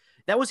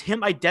 that was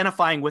him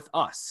identifying with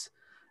us,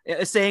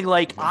 saying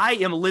like, I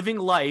am living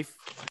life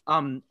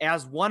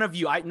as one of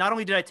you. Not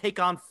only did I take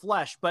on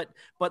flesh, but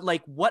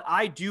like what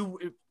I do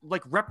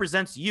like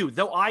represents you,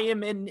 though I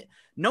am in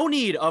no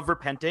need of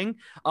repenting.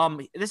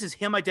 This is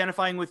him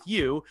identifying with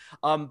you,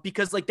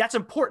 because like that's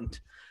important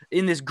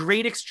in this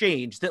great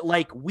exchange, that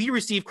like we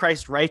receive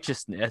Christ's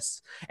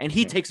righteousness and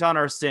he takes on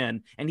our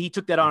sin, and he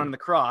took that on the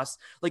cross.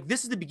 Like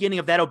this is the beginning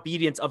of that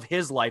obedience of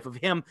his life, of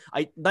him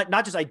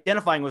not just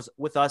identifying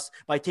with us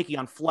by taking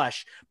on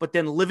flesh, but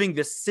then living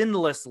this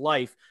sinless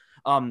life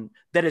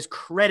that is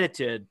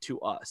credited to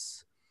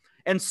us.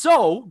 And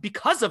so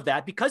because of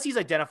that, because he's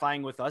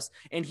identifying with us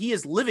and he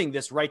is living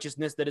this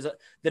righteousness that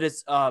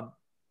is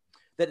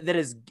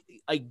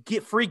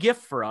a free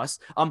gift for us,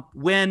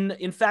 when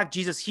in fact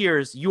Jesus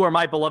hears, "You are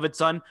my beloved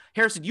son,"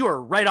 Harrison, you are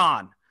right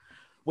on.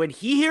 When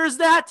he hears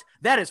that,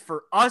 that is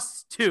for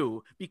us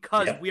too,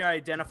 because we are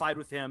identified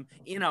with him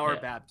in our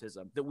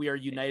baptism, that we are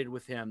united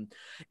with him.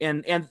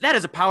 And that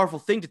is a powerful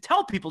thing to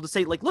tell people, to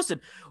say, like,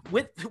 listen,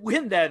 when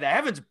the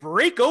heavens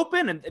break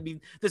open, and I mean,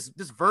 this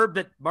verb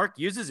that Mark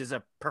uses is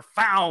a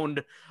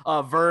profound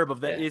verb of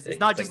that. It's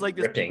not just like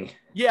this. Ripping.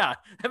 Yeah,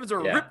 heavens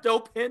are ripped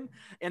open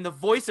and the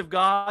voice of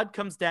God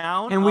comes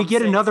down. And we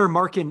get another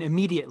Markin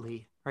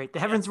immediately. Right,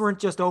 the heavens weren't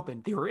just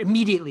open; they were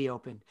immediately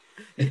open.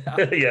 And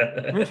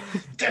the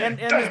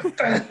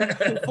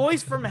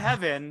voice from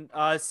heaven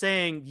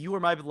saying, "You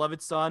are my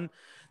beloved son,"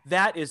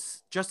 that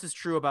is just as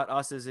true about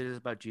us as it is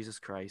about Jesus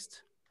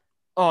Christ.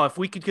 Oh, if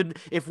we could,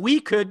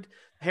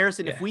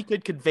 Harrison, if we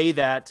could convey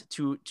that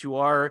to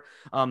our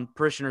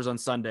parishioners on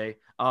Sunday,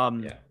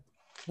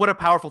 what a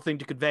powerful thing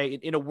to convey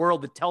in a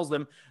world that tells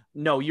them,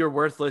 no, you're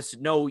worthless.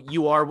 No,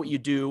 you are what you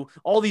do.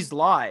 All these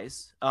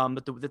lies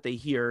that they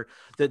hear,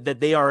 that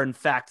they are in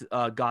fact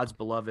God's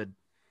beloved.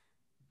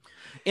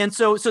 And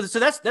so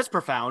that's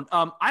profound.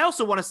 I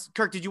also want to,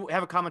 Kirk, did you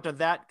have a comment on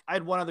that? I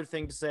had one other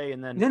thing to say,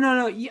 and then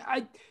no.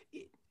 Yeah,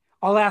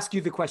 I'll ask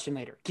you the question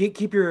later.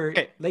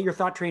 Let your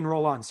thought train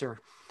roll on, sir.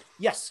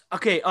 Yes.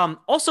 Okay.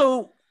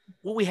 Also,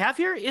 what we have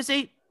here is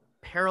a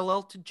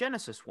parallel to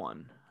Genesis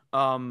 1.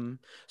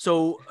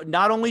 So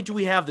not only do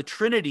we have the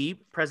Trinity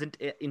present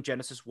in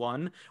Genesis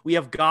 1, we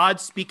have God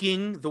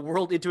speaking the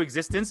world into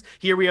existence.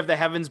 Here we have the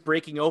heavens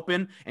breaking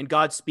open and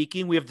God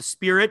speaking. We have the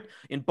Spirit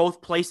in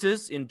both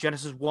places, in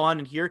Genesis 1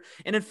 and here.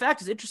 And in fact,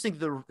 it's interesting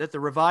that the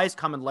Revised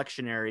Common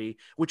Lectionary,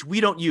 which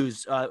we don't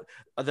use,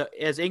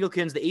 as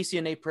Anglicans, the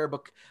ACNA prayer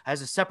book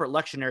has a separate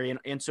lectionary.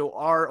 And so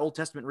our Old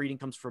Testament reading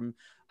comes from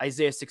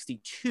Isaiah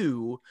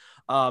 62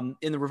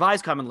 in the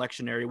Revised Common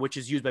Lectionary, which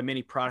is used by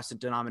many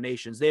Protestant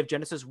denominations. They have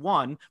Genesis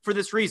 1 for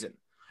this reason,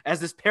 as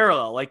this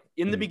parallel. Like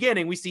in the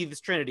beginning, we see this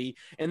Trinity,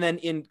 and then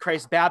in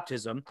Christ's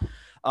baptism,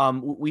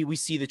 we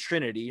see the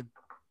Trinity.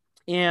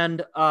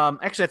 And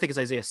actually, I think it's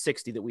Isaiah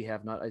 60 that we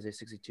have, not Isaiah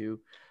 62.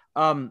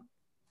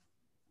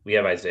 We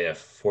have Isaiah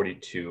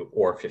 42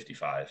 or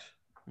 55.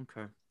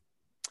 Okay.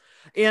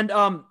 And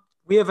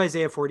we have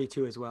Isaiah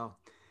 42 as well.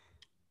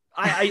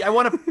 I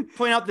want to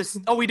point out this.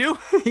 Oh, we do?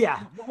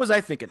 Yeah. What was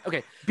I thinking?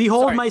 Okay.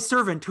 Behold my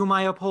servant whom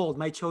I uphold,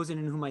 my chosen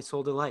in whom my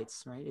soul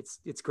delights. Right.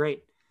 It's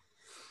great.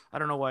 I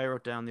don't know why I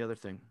wrote down the other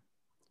thing.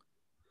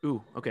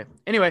 Ooh. Okay.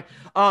 Anyway,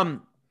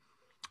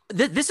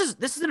 this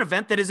is an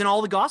event that is in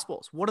all the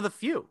Gospels. One of the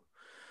few,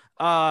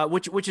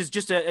 which is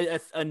just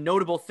a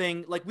notable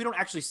thing. Like we don't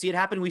actually see it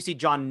happen. We see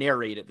John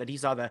narrate it, that he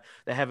saw the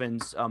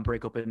heavens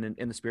break open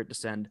and the Spirit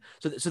descend.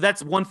 So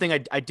that's one thing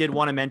I did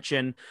want to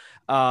mention.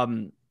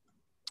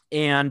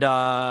 And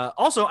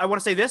also, I want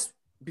to say this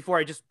before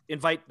I just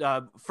invite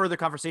further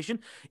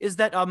conversation, is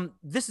that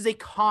this is a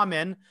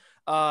common,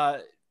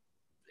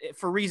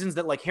 for reasons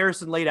that like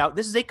Harrison laid out,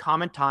 this is a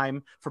common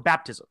time for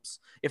baptisms.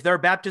 If there are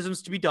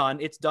baptisms to be done,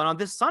 it's done on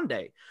this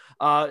Sunday.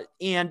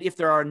 And if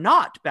there are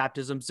not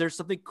baptisms, there's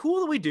something cool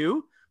that we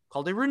do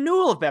called a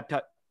renewal of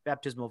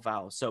baptismal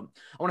vows. So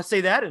I want to say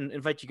that and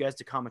invite you guys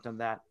to comment on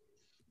that.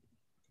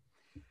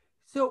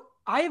 So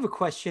I have a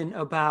question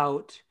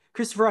about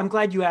Christopher. I'm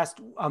glad you asked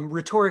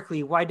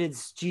rhetorically, why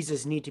does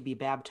Jesus need to be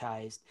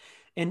baptized?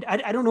 And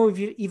I don't know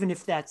even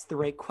if that's the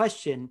right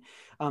question.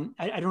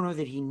 I don't know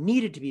that he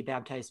needed to be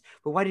baptized,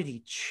 but why did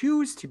he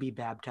choose to be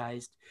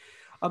baptized?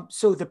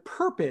 So the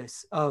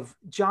purpose of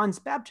John's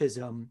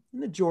baptism in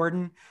the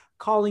Jordan,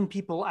 calling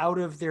people out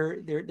of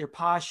their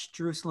posh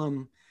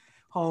Jerusalem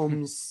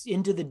homes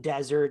into the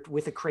desert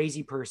with a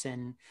crazy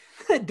person,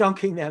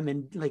 dunking them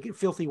in like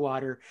filthy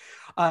water.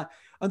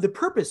 The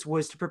purpose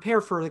was to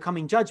prepare for the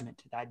coming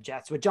judgment.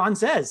 That's what John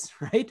says,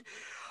 right?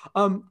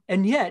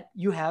 And yet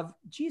you have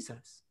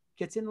Jesus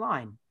gets in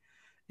line.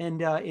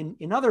 And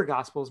in other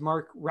gospels,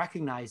 Mark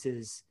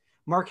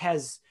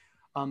has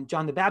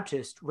John the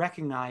Baptist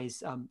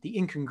recognize the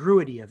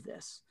incongruity of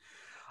this.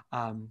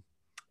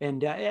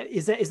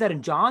 Is that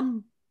in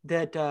John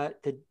that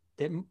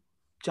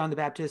John the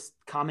Baptist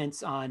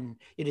comments on,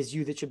 "It is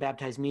you that should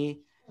baptize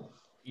me"?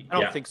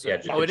 I don't think so.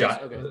 Yeah, Oh, it John,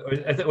 is?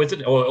 Okay. What's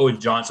it? Oh,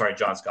 John. Sorry,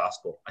 John's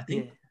gospel. I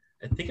think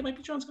it might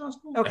be John's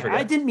gospel. Okay,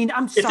 I didn't mean.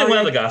 I'm It's sorry. in one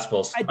of the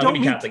gospels. I I'm don't gonna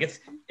be mean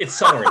Catholic. It's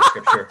somewhere in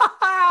Scripture.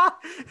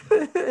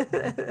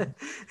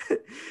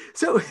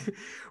 So,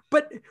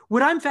 but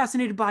what I'm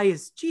fascinated by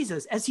is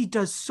Jesus, as he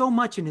does so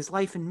much in his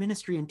life and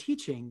ministry and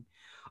teaching,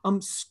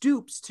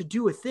 stoops to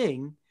do a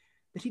thing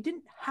that he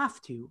didn't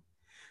have to,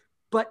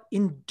 but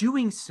in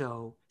doing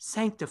so,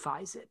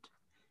 sanctifies it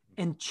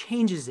and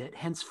changes it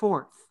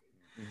henceforth.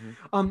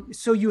 Mm-hmm.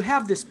 So you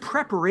have this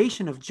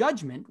preparation of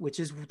judgment, which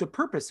is the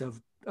purpose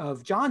of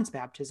John's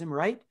baptism,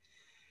 right?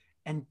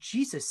 And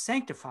Jesus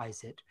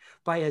sanctifies it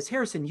by, as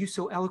Harrison, you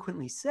so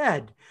eloquently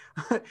said,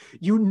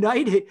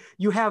 united.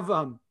 You have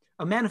a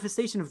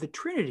manifestation of the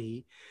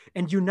Trinity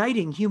and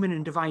uniting human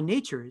and divine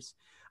natures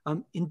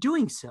in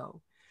doing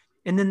so.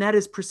 And then that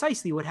is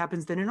precisely what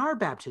happens then in our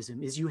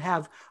baptism, is you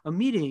have a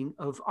meeting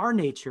of our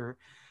nature,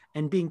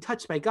 and being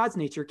touched by God's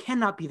nature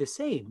cannot be the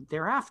same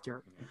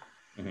thereafter.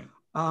 Mm-hmm.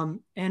 I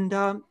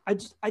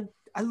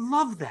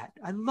love that.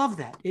 I love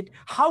that.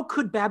 How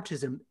could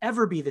baptism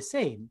ever be the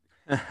same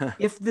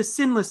if the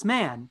sinless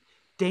man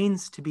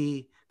deigns to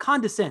be,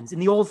 condescends in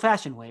the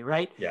old-fashioned way,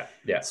 right? Yeah.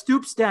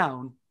 Stoops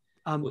down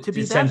to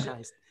be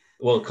baptized.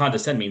 Well,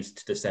 condescend means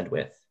to descend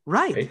with.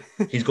 Right.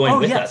 He's going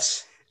with yes.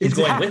 us. He's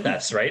going with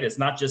us, right? It's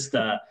not just,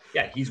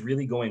 he's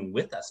really going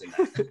with us in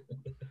that.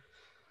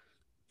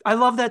 I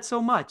love that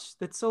so much.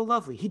 That's so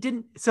lovely. He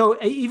didn't, so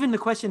even the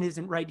question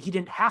isn't right. He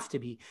didn't have to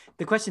be.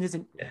 The question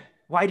isn't,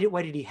 why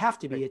did he have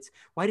to be? It's,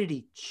 why did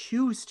he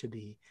choose to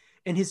be?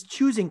 And his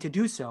choosing to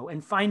do so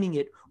and finding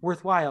it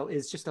worthwhile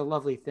is just a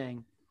lovely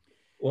thing.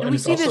 Well, and we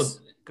see this.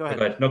 Go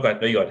ahead. No, go ahead.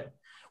 No, you go ahead.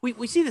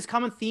 We see this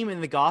common theme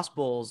in the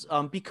Gospels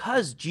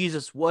because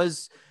Jesus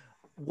was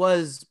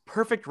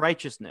perfect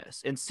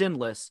righteousness and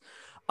sinless,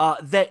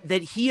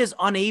 that he is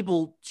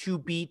unable to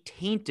be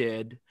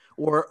tainted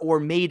or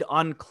made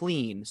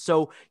unclean.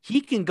 So he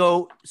can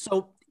go.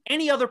 So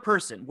any other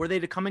person, were they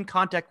to come in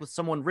contact with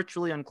someone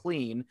ritually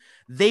unclean,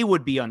 they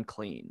would be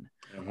unclean.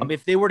 Mm-hmm.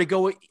 If they were to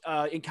go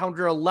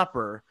encounter a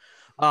leper,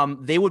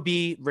 they would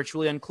be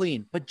ritually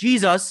unclean. But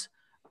Jesus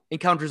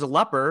encounters a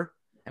leper,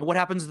 and what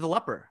happens to the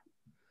leper?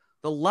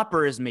 The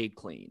leper is made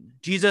clean.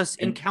 Jesus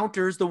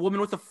encounters the woman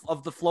with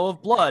the flow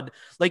of blood.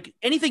 Like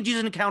anything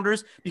Jesus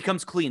encounters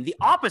becomes clean. The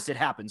opposite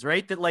happens,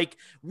 right? That like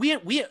we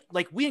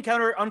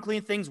encounter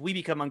unclean things, we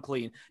become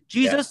unclean.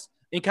 Jesus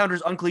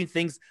encounters unclean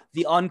things,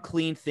 the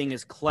unclean thing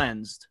is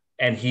cleansed.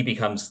 And he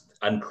becomes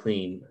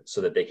unclean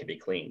so that they can be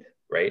cleaned,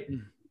 right?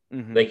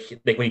 Mm-hmm. Like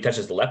when he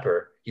touches the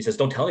leper, he says,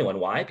 don't tell anyone.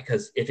 Why?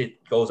 Because if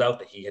it goes out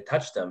that he had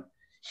touched them,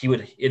 he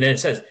would, and then it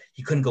says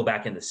he couldn't go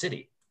back in the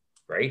city,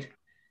 right?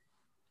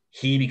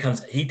 He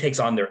takes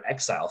on their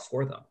exile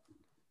for them,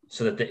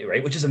 so that they,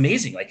 right, which is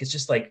amazing. Like, it's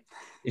just like,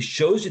 it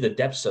shows you the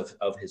depths of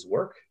his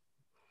work.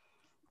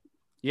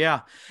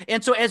 Yeah.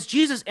 And so as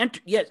Jesus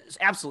yes,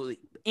 absolutely.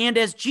 And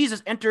as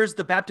Jesus enters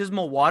the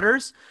baptismal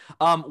waters,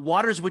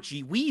 waters which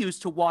we use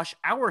to wash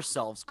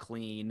ourselves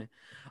clean,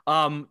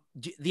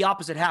 the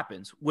opposite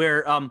happens,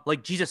 where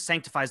like Jesus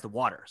sanctifies the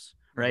waters,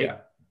 right?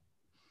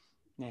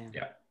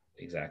 Yeah,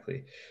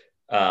 exactly.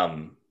 I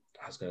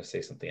was going to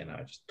say something and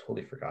I just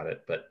totally forgot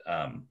it, but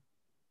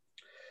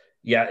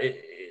you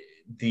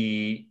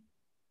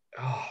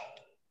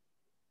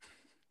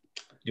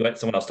let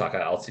someone else talk.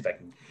 I'll see if I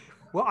can.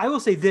 Well, I will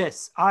say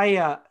this.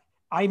 I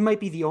might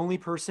be the only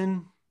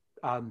person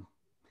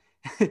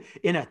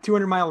in a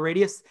 200-mile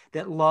radius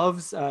that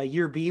loves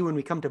year B when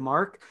we come to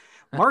Mark.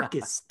 Mark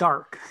is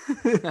stark.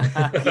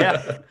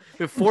 Yeah,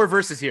 we have 4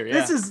 verses here.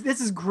 Yeah. This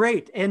is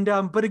great, and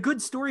but a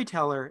good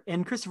storyteller.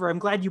 And Christopher, I'm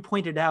glad you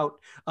pointed out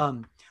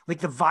like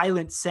the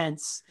violent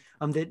sense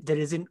that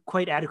isn't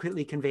quite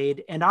adequately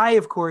conveyed. And I,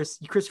 of course,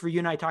 Christopher, you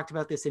and I talked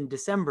about this in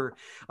December.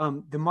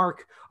 The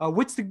Mark,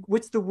 what's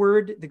the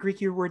word, the Greek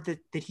word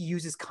that he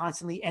uses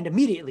constantly, and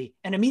immediately.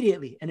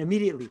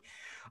 The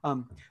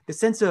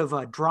sense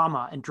of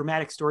drama and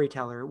dramatic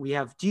storyteller. We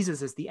have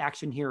Jesus as the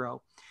action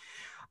hero.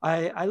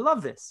 I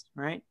love this,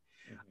 right?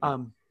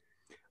 Mm-hmm.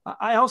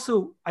 I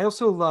also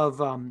love.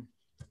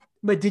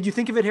 But did you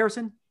think of it,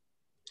 Harrison?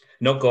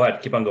 No, go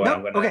ahead. Keep on going. No?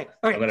 I'm Okay.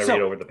 I'm gonna So,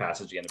 read over the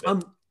passage again a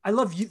bit. I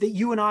love you that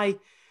you and I,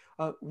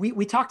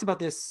 we talked about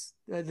this.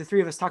 The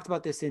three of us talked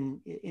about this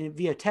in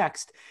via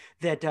text,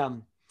 that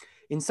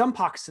in some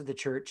pockets of the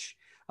church,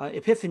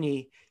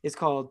 Epiphany is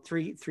called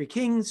Three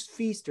Kings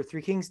Feast or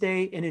Three Kings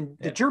Day, and in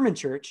the German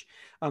church,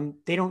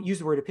 they don't use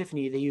the word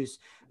Epiphany; they use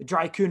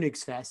Drei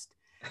Königsfest,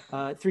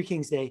 Three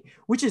Kings Day,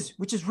 which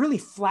is really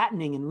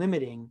flattening and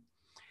limiting.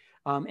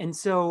 And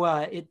so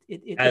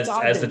it's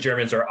odd as the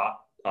Germans are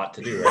ought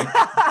to do,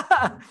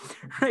 right?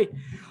 Right.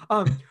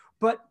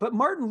 But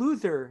Martin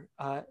Luther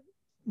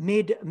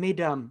made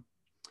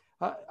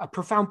a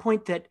profound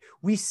point that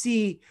we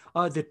see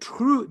the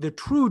true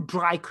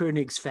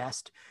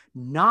Dreikönigsfest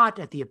not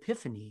at the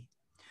Epiphany,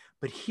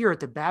 but here at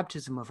the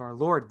baptism of our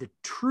Lord. The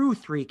true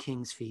Three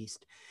Kings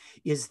feast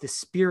is the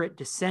Spirit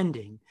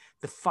descending,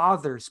 the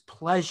Father's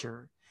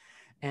pleasure,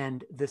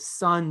 and the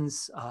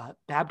Son's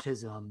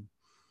baptism.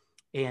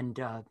 And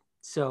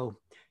so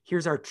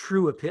here's our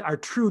true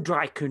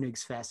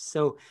Dreikönigsfest.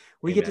 So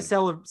we Amen. get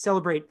to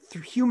celebrate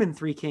human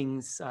Three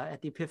Kings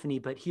at the Epiphany,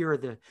 but here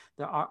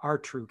are our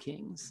true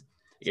kings.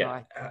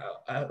 So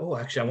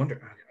actually, I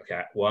wonder.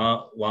 Okay,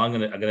 well, I'm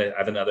gonna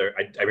have another.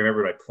 I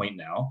remember my point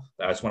now,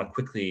 but I just want to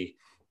quickly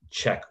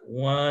check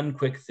one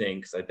quick thing,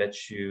 because I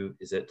bet you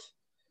is it.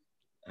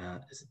 I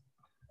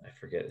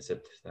forget. Is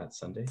it that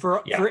Sunday?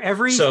 For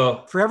every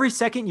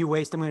second you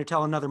waste, I'm going to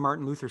tell another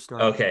Martin Luther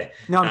story. Okay.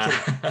 No, I'm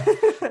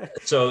kidding.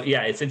 So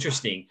yeah, it's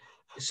interesting.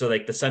 So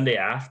like the Sunday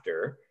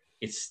after,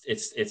 it's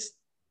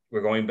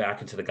we're going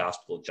back into the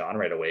Gospel of John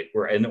right away.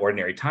 We're in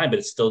ordinary time, but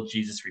it's still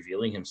Jesus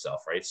revealing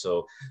himself, right?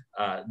 So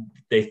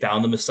they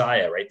found the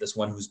Messiah, right? This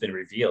one who's been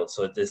revealed.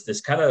 So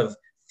this kind of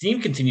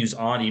theme continues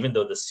on, even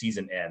though the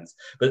season ends.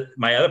 But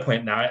my other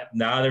point, now I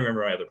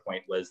remember my other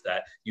point, was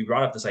that you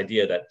brought up this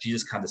idea that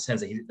Jesus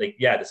condescends. That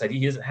this idea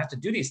he doesn't have to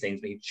do these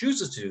things, but he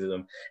chooses to do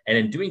them, and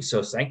in doing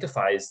so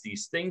sanctifies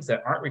these things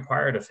that aren't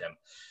required of him.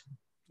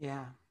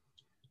 Yeah.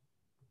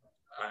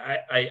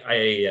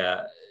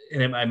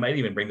 And I might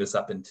even bring this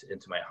up into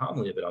my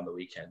homily a bit on the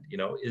weekend.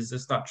 Is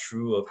this not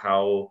true of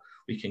how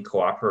we can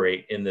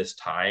cooperate in this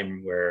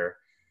time where,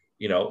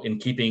 in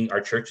keeping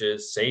our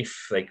churches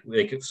safe?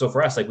 So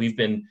for us, we've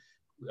been,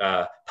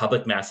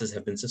 public masses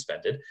have been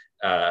suspended,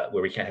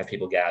 where we can't have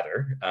people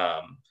gather.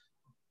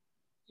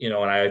 And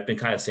I've been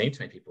kind of saying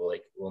to my people,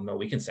 well, no,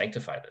 we can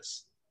sanctify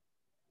this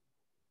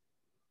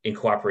in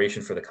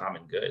cooperation for the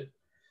common good.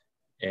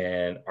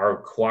 And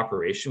our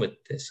cooperation with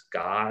this,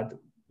 God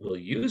will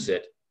use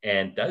it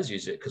and does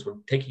use it, because we're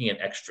taking an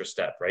extra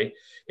step, right?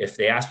 If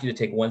they ask you to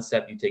take one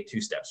step, you take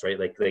two steps, right?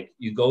 Like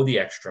you go the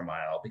extra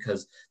mile,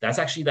 because that's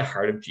actually the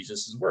heart of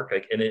Jesus's work.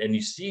 And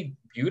you see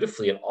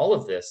beautifully in all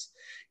of this,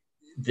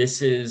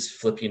 this is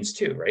Philippians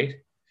 2, right?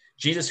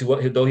 Jesus,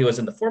 who though he was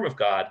in the form of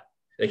God,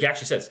 he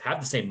actually says, have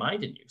the same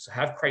mind in you. So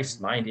have Christ's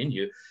mind in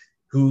you,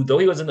 who, though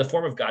he was in the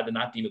form of God, did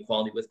not deem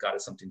equality with God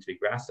as something to be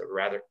grasped, but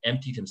rather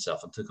emptied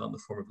himself and took on the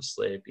form of a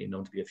slave, being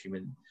known to be of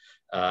human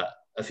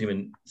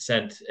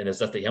descent, and as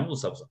thus they humbled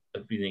themselves,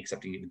 being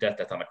accepting even death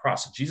on the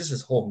cross. So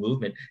Jesus' whole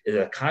movement is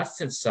a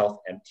constant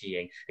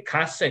self-emptying, a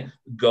constant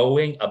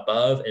going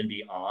above and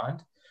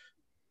beyond,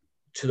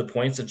 to the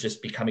points of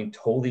just becoming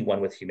totally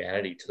one with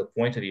humanity, to the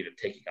point of even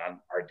taking on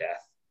our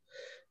death.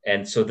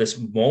 And so this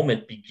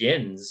moment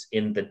begins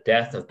in the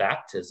death of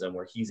baptism,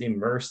 where he's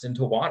immersed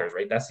into waters,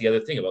 right? That's the other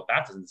thing about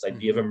baptism, this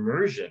idea of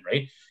immersion,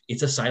 right?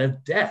 It's a sign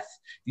of death.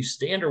 You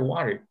stay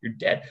underwater, you're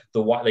dead.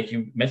 Like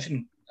you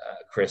mentioned,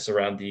 Chris,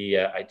 around the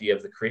idea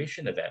of the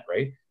creation event,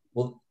 right?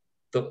 Well,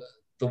 the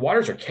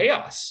waters are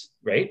chaos,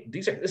 right?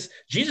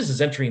 Jesus is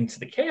entering into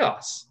the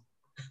chaos,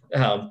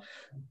 but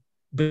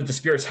the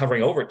Spirit's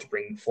hovering over it to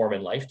bring form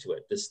and life to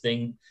it. This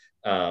thing,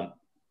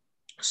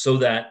 so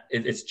that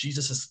it's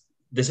Jesus's.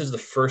 This is the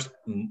first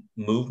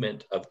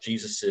movement of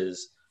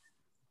Jesus's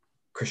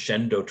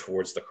crescendo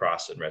towards the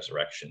cross and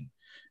resurrection.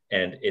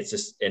 And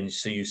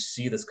so you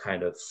see this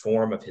kind of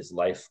form of his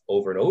life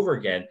over and over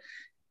again.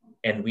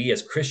 And we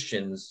as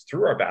Christians,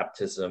 through our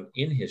baptism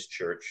in his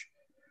church,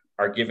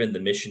 are given the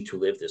mission to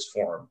live this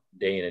form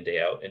day in and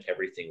day out in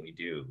everything we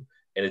do.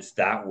 And it's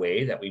that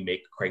way that we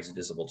make Christ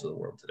visible to the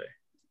world today.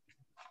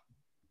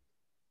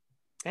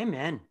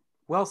 Amen.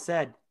 Well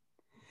said.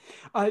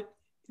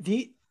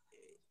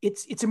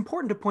 It's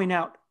important to point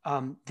out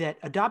that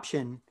that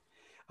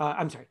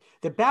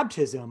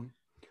baptism,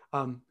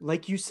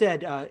 like you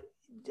said,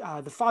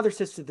 the Father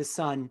says to the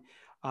Son,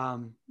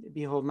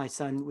 behold my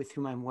Son with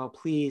whom I'm well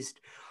pleased.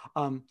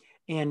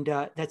 And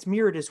that's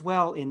mirrored as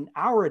well in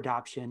our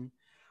adoption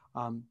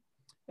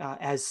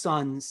as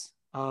sons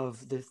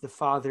of the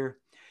Father,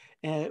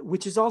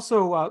 which is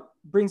also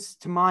brings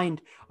to mind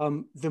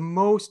the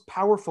most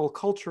powerful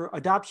culture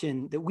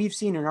adoption that we've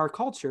seen in our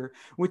culture,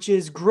 which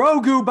is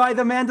Grogu by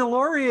the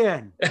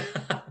Mandalorian.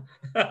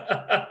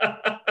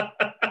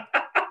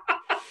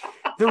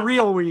 The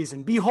real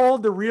reason.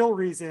 Behold the real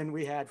reason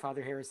we had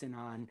Father Harrison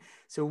on,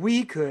 so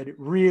we could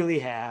really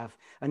have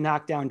a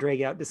knockdown,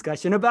 drag out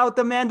discussion about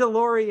the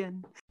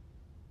Mandalorian.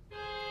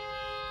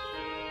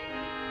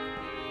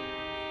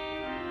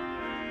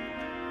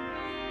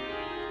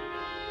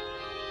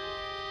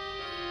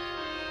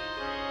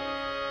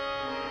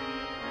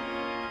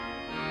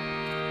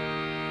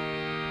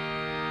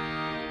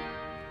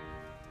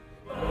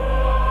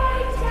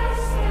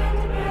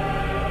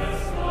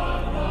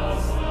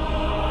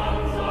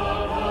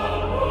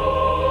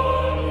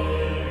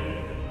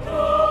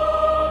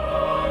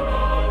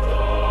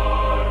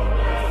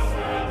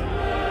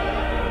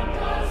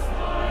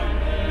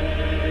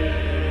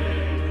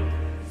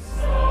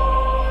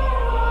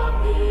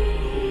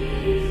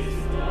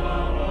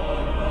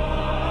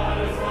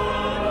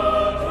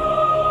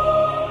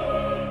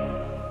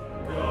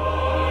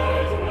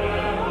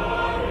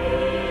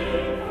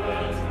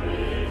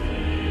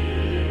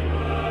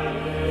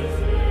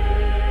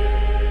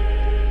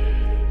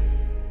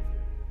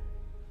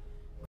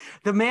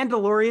 The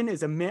Mandalorian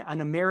is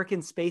an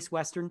American space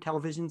western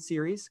television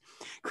series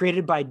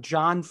created by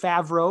Jon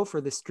Favreau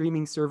for the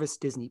streaming service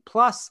Disney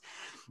Plus.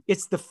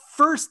 It's the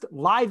first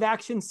live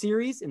action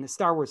series in the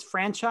Star Wars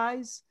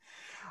franchise.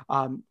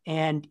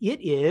 And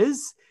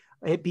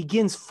it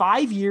begins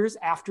 5 years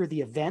after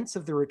the events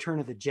of the Return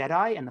of the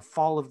Jedi and the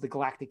fall of the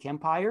Galactic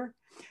Empire.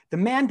 The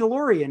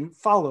Mandalorian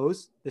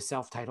follows the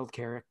self-titled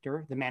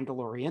character, the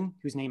Mandalorian,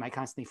 whose name I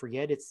constantly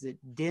forget. It's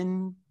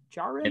Din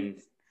Djarin?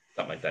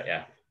 Something like that,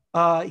 yeah.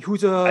 I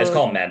just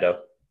call him Mando.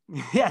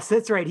 Yes,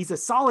 that's right. He's a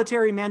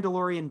solitary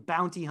Mandalorian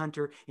bounty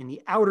hunter in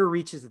the outer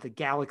reaches of the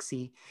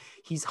galaxy.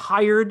 He's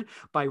hired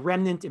by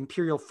remnant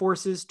Imperial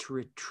forces to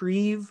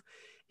retrieve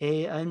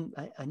an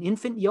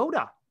infant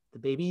Yoda, the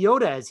baby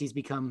Yoda, as he's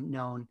become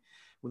known.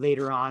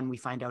 Later on, we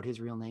find out his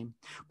real name,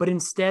 but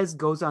instead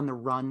goes on the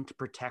run to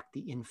protect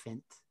the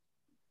infant.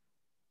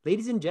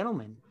 Ladies and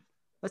gentlemen,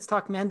 let's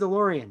talk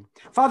Mandalorian.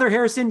 Father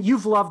Harrison,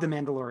 you've loved The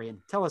Mandalorian.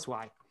 Tell us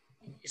why.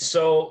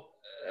 So,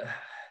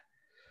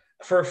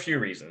 for a few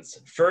reasons.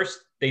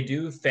 First, they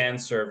do fan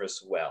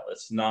service well.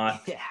 It's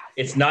not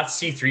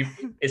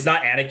C3. It's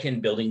not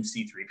Anakin building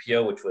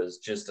C3PO, which was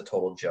just a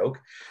total joke.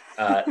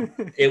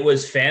 It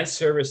was fan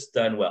service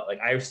done well.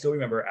 Like, I still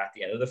remember at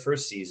the end of the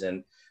first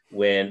season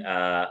when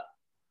I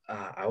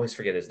always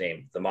forget his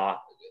name. The Moff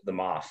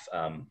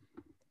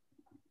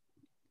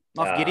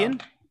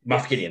Gideon.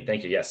 Moff Gideon.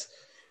 Thank you. Yes.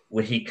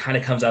 When he kind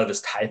of comes out of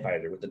his TIE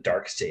fighter with the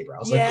dark saber, I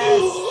was like,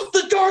 oh,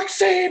 the dark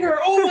saber!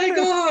 Oh my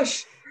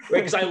gosh!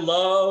 Right? Because I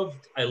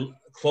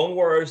Clone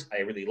Wars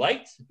I really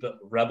liked, but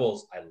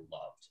Rebels I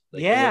loved.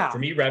 Like, for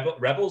me,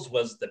 Rebels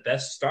was the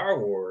best Star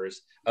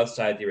Wars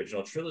outside the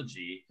original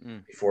trilogy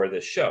before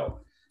this show.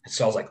 And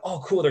so I was like,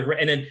 oh, cool, they're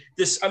great. And then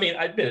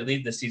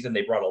admittedly, this season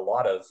they brought a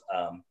lot of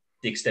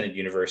the extended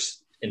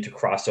universe into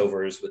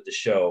crossovers with the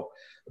show,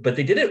 but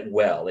they did it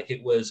well. Like,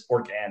 it was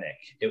organic.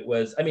 It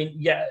was, I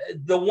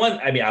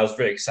was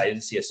very excited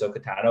to see Ahsoka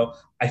Tano.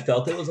 I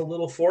felt it was a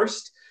little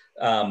forced,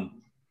 but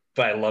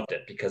I loved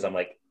it because I'm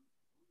like,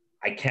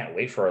 I can't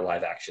wait for a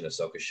live action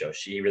Ahsoka show.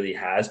 She really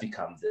has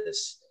become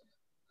this,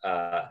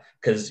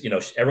 because,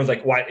 everyone's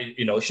like, why,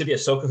 it should be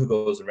Ahsoka who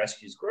goes and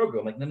rescues Grogu.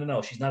 I'm like,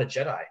 no, she's not a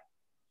Jedi.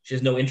 She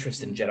has no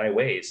interest in Jedi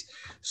ways.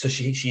 So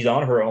she's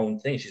on her own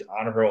thing. She's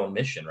on her own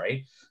mission,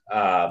 right?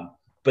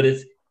 But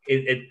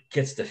it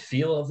gets the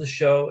feel of the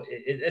show.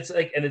 It's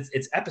like, and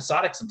it's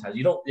episodic sometimes.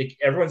 You don't, like,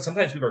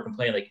 sometimes people are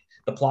complaining, like,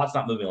 the plot's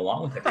not moving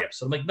along with every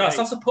episode. I'm like, no, It's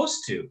not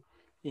supposed to.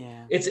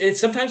 Yeah. It's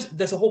sometimes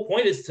that's the whole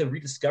point, is to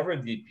rediscover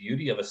the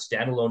beauty of a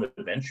standalone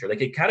adventure.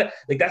 Like, it kind of,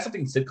 like, that's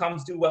something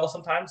sitcoms do well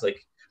sometimes. Like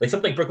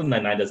something like Brooklyn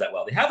Nine-Nine does that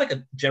well. They have like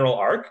a general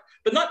arc,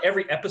 but not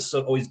every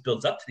episode always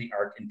builds up to the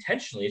arc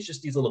intentionally. It's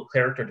just these little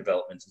character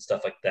developments and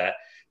stuff like that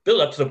build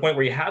up to the point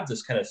where you have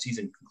this kind of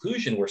season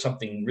conclusion where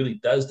something really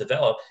does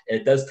develop and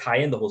it does tie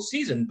in the whole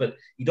season, but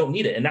you don't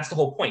need it. And that's the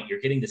whole point. You're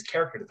getting this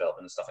character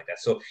development and stuff like that.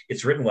 So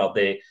it's written well.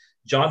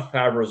 Jon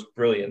Favreau's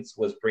brilliance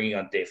was bringing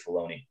on Dave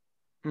Filoni.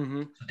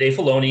 Mm-hmm. So Dave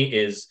Filoni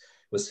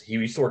he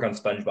used to work on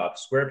SpongeBob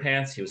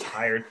SquarePants. He was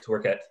hired to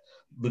work at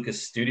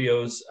Lucas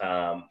Studios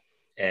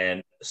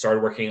and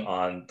started working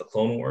on the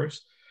Clone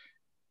Wars.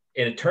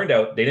 And it turned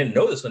out, they didn't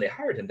know this when they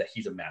hired him, that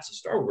he's a massive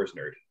Star Wars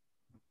nerd.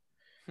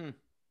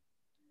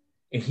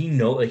 And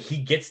he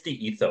gets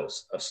the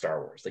ethos of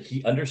Star Wars. Like,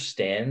 he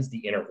understands the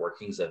inner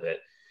workings of it.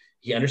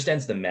 He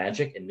understands the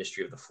magic and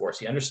mystery of the Force.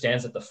 He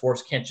understands that the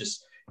Force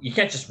you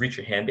can't just reach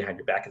your hand behind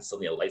your back and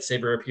suddenly a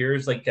lightsaber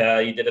appears, like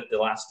you did at the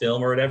last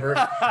film or whatever,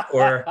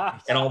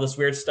 and all this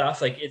weird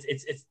stuff. Like,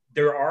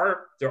 there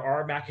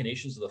are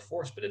machinations of the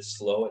Force, but it's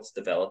slow, it's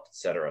developed,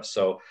 etc.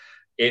 So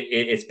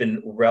it's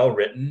been well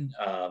written.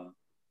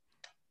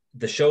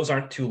 The shows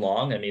aren't too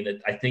long. I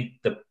mean, I think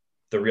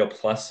the real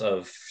plus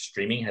of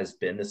streaming has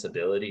been this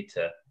ability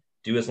to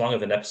do as long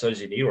of an episode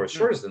as you need, or as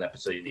short as an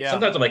episode you need. Yeah.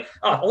 Sometimes I'm like,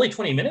 only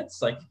 20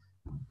 minutes,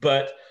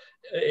 but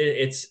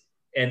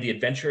and the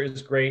adventure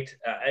is great.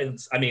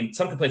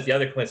 Some complaints. The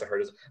other complaints I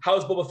heard is, how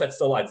is Boba Fett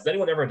still alive? Does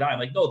anyone ever die? I'm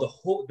like, no.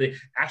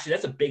 Actually,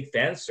 that's a big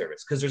fan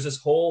service, because there's this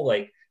whole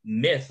like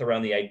myth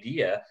around the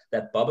idea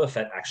that Boba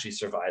Fett actually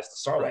survives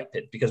the Sarlacc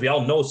pit, because we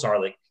all know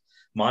Sarlacc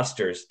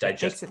monsters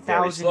digest. It takes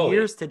 1,000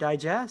 years to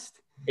digest.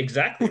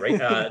 Exactly, right.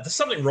 There's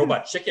something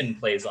Robot Chicken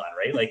plays on,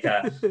 right? Like,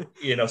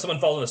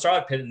 someone falls in the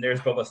Sarlacc pit and there's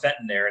Boba Fett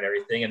in there and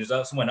everything, and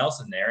there's someone else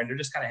in there, and they're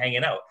just kind of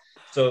hanging out.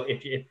 So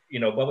if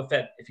Boba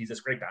Fett, if he's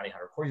this great bounty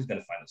hunter, of course he's going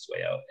to find his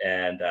way out.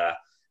 And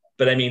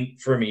but I mean,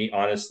 for me,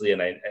 honestly,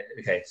 and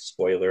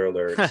spoiler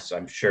alert, so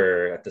I'm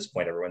sure at this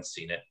point everyone's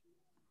seen it.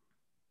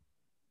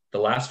 The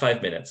last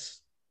 5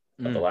 minutes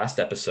of the last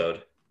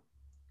episode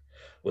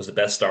was the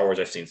best Star Wars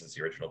I've seen since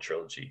the original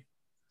trilogy.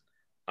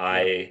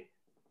 I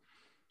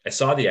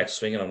saw the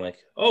X-Wing and I'm like,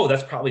 oh,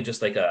 that's probably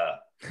just like a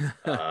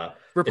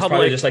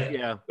Republic, just like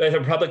a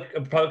Republic,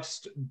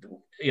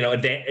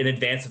 in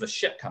advance of a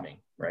ship coming,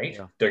 right?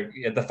 Yeah. They're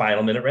at the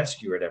final minute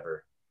rescue or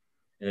whatever.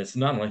 And it's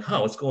not, I'm like,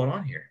 what's going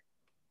on here?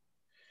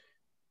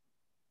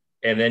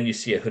 And then you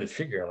see a hooded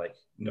figure, I'm like,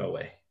 no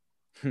way.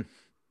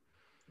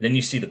 then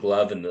you see the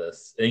glove and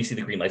then you see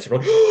the green lights.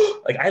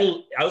 Like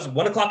I was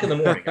 1 o'clock in the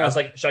morning. I was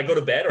like, should I go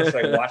to bed or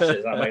should I watch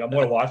this? I'm like, I'm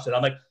going to watch it.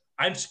 I'm like,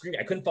 I'm screaming.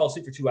 I couldn't fall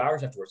asleep for 2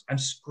 hours afterwards. I'm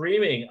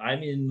screaming. I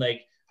mean,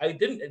 like, it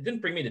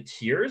didn't bring me to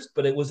tears,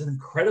 but it was an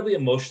incredibly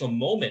emotional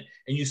moment.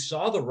 And you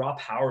saw the raw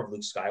power of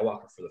Luke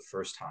Skywalker for the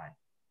first time,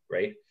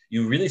 right?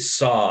 You really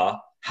saw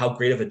how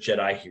great of a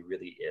Jedi he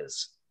really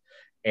is.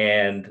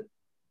 And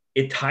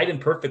it tied in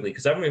perfectly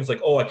because everyone was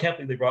like, oh, I can't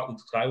believe they brought Luke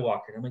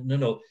Skywalker. And I'm like,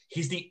 no,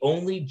 he's the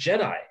only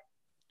Jedi.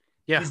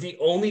 Yeah. He's the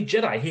only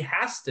Jedi. He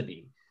has to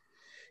be.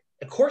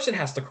 Of course it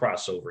has to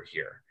cross over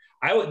here.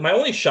 My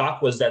only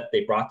shock was that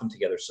they brought them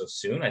together so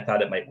soon. I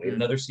thought it might wait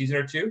another season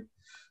or two.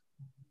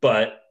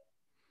 But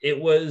it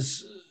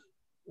was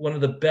one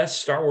of the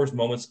best Star Wars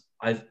moments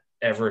I've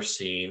ever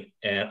seen.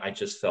 And I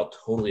just fell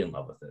totally in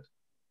love with it.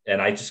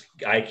 And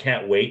I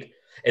can't wait.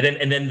 And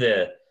then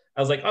I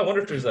was like, I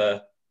wonder if there's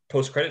a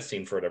post-credit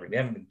scene for it. They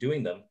haven't been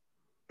doing them,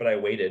 but I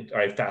waited,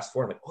 or I fast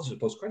forward, I'm like, oh, there's a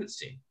post-credit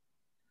scene.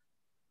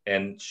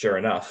 And sure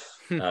enough,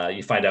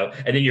 you find out,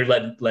 and then you're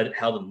let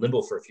held in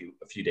limbo for a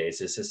few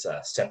days. Is this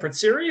a separate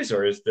series,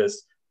 or is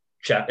this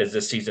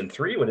season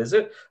 3? What is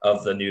it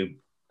of the new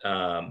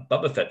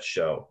Boba Fett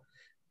show?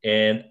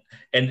 And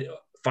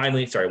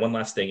finally, sorry, one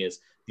last thing is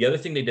the other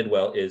thing they did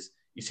well is,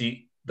 you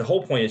see, the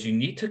whole point is you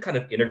need to kind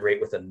of integrate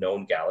with a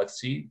known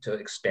galaxy to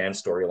expand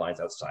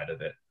storylines outside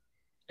of it.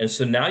 And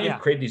so now you've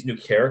created these new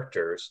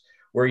characters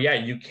where,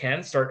 you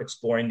can start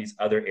exploring these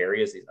other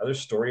areas, these other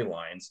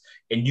storylines,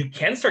 and you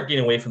can start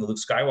getting away from the Luke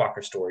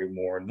Skywalker story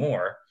more and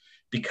more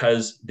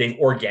because they've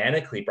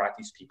organically brought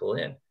these people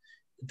in.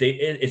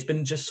 It's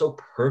been just so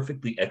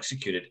perfectly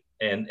executed.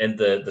 And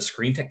the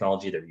screen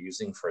technology they're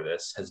using for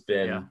this has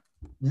been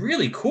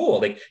really cool.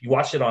 Like, you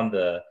watch it on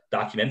the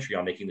documentary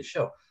on making the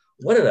show.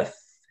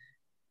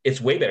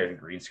 It's way better than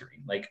green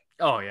screen. Like,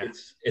 oh yeah,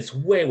 it's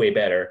way, way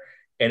better.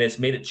 And it's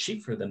made it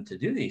cheap for them to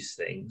do these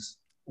things,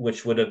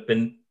 which would have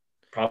been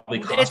probably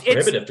cost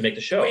prohibitive to make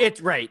the show. It's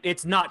right.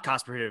 It's not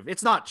cost prohibitive.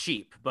 It's not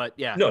cheap, but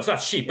yeah. No, it's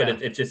not cheap, but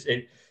it's just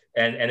and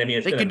I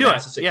mean, they can do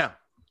it. Yeah.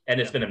 And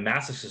it's been a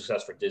massive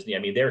success for Disney. I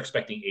mean, they're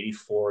expecting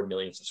 84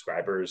 million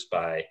subscribers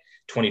by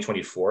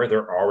 2024.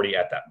 They're already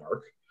at that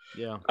mark.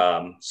 Yeah.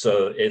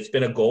 So it's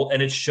been a goal,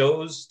 and it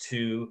shows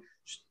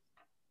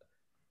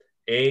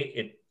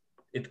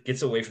it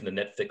gets away from the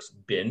Netflix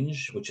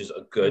binge, which is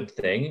a good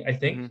thing. I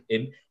think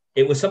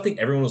it was something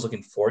everyone was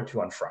looking forward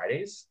to on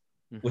Fridays.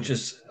 Which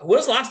is, when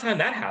was the last time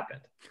that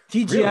happened?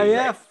 TGIF. Really,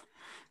 right?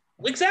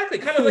 Exactly.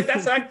 Kind of like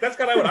that's kind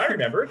of what I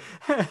remember.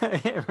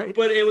 Right.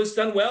 But it was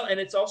done well. And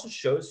it also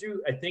shows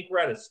you, I think we're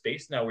at a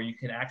space now where you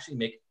can actually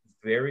make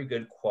very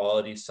good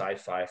quality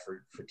sci-fi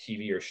for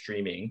TV or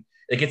streaming.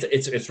 Like,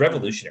 it's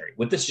revolutionary.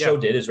 What this show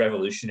did is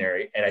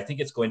revolutionary. And I think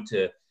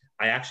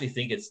I actually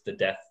think it's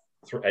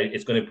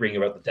it's going to bring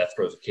about the death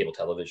throes of cable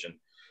television,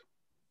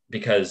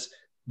 because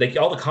like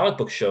all the comic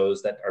book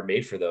shows that are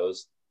made for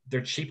those,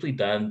 they're cheaply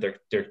done.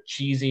 They're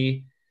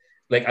cheesy.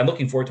 Like, I'm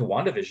looking forward to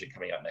WandaVision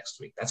coming out next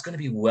week. That's going to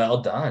be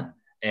well done.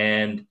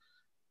 And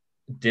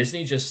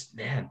Disney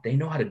they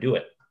know how to do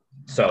it.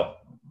 So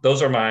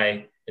those are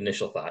my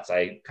initial thoughts.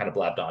 I kind of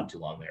blabbed on too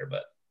long there,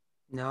 but.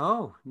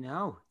 No,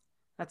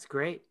 that's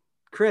great.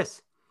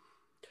 Chris.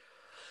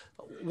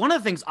 One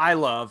of the things I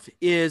love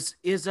is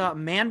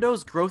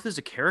Mando's growth as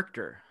a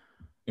character.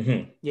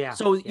 Mm-hmm. Yeah.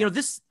 So,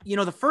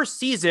 the first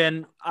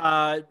season,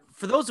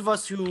 for those of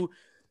us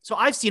so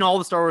I've seen all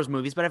the Star Wars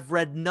movies, but I've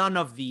read none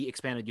of the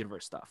expanded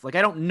universe stuff. Like,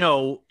 I don't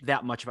know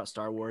that much about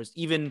Star Wars,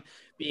 even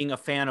being a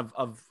fan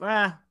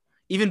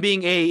even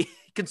being a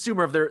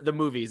consumer of the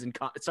movies and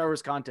Star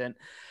Wars content.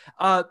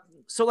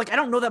 So like, I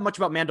don't know that much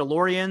about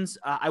Mandalorians.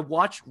 I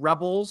watched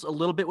Rebels a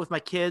little bit with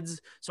my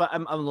kids, so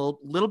I'm a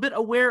little bit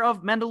aware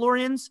of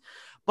Mandalorians.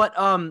 But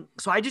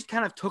so I just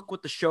kind of took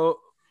what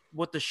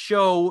the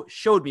show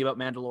showed me about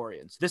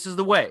Mandalorians. This is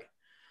the way.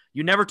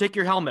 You never take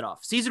your helmet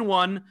off. Season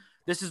 1.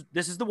 This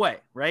is the way,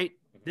 right?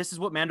 This is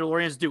what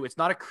Mandalorians do. It's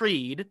not a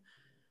creed.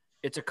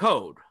 It's a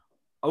code.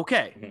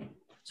 Okay. Mm-hmm.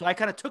 So I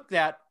kind of took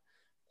that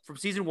from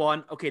season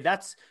 1. Okay.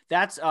 That's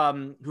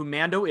who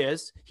Mando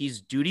is.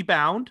 He's duty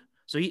bound.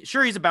 So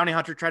he's a bounty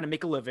hunter trying to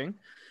make a living,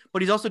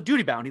 but he's also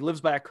duty bound. He lives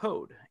by a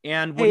code.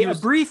 And when a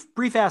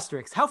brief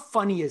asterisk. How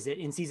funny is it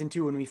in season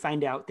 2 when we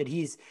find out that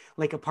he's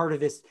like a part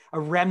of a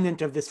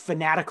remnant of this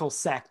fanatical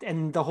sect,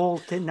 and the whole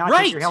take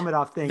your helmet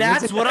off thing?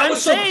 That's what I'm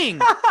saying.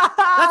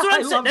 That's what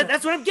I'm saying.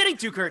 That's what I'm getting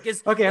to, Kirk.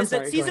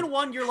 That season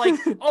 1, you're like,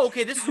 oh,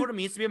 okay, this is what it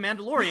means to be a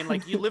Mandalorian.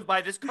 Like, you live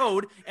by this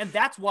code, and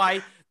that's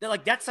why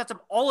that sets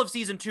up all of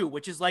season 2,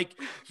 which is like,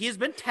 he has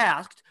been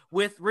tasked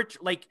with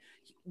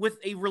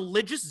a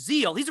religious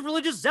zeal. He's a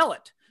religious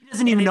zealot. He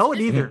doesn't even know it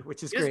either,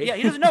 which is great. Yeah,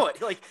 he doesn't know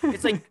it. Like,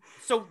 it's like,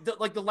 so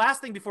the last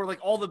thing before like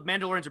all the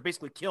Mandalorians are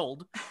basically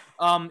killed,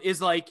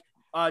 is like,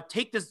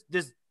 take this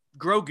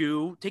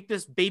Grogu, take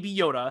this baby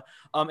Yoda,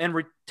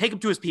 and take him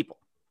to his people.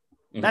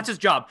 Mm-hmm. That's his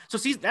job. So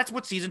that's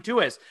what season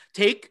 2 is.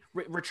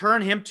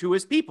 Return him to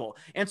his people.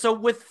 And so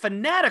with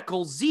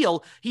fanatical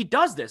zeal, he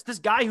does this. This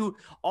guy who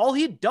all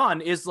he'd done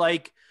is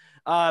like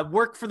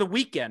work for the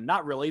weekend.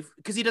 Not really,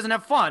 because he doesn't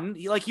have fun.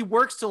 He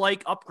works to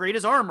like upgrade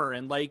his armor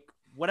and like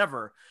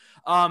whatever.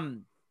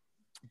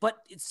 But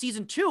in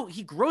season 2,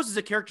 he grows as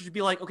a character to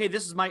be like, okay,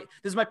 this is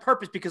my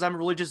purpose because I'm a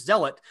religious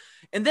zealot.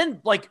 And then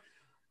like,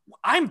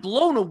 I'm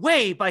blown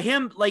away by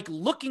him, like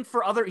looking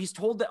for he's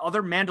told that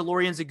other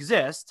Mandalorians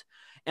exist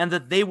and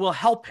that they will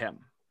help him.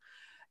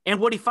 And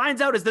what he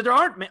finds out is that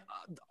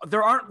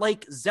there aren't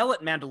like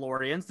zealot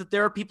Mandalorians, that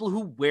there are people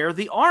who wear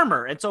the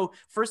armor. And so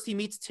first he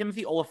meets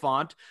Timothy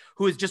Oliphant,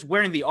 who is just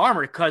wearing the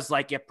armor because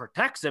like it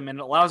protects him and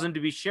it allows him to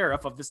be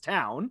sheriff of this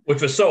town.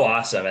 Which was so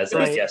awesome as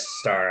a guest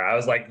star. I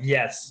was like,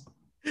 yes.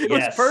 It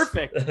was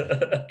perfect.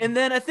 And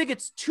then I think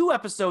it's 2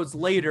 episodes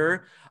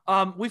later,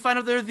 we find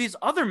out there are these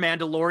other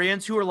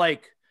Mandalorians who are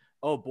like,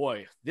 oh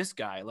boy, this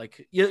guy,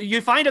 like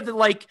you find out that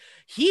like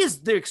he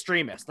is the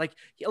extremist. Like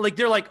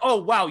they're like,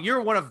 oh wow,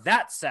 you're one of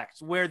that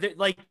sect where they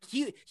like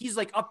he's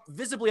like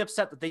visibly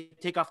upset that they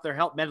take off their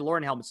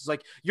Mandalorian helmets. It's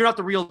like, you're not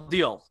the real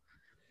deal.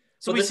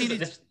 So we see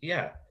this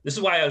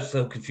is why I was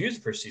so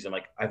confused first season.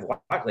 Like I've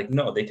watched, like,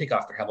 no, they take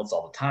off their helmets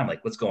all the time.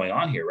 Like, what's going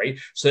on here, right?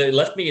 So it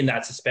left me in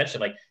that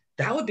suspension. Like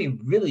that would be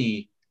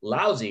really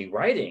lousy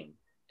writing.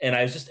 And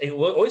it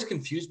always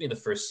confused me the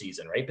first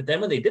season, right? But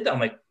then when they did that, I'm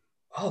like,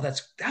 oh,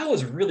 that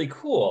was really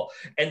cool.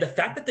 And the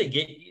fact that they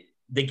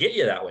get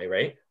you that way,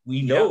 right?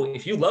 We know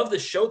if you love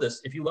this show,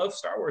 if you love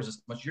Star Wars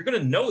this much, you're going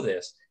to know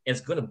this, and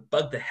it's going to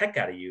bug the heck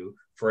out of you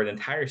for an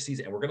entire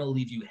season, and we're going to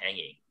leave you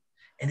hanging.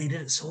 And they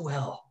did it so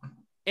well.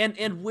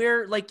 And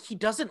where like he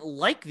doesn't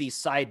like these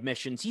side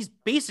missions. He's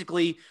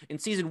basically in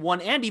season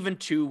 1 and even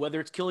 2, whether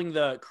it's killing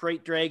the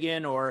Krayt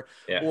Dragon or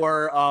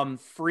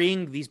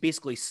freeing these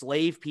basically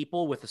slave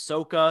people with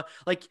Ahsoka.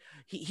 Like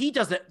he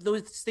does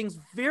those things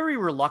very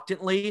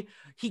reluctantly.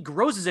 He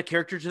grows as a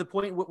character to the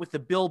point with the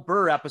Bill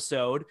Burr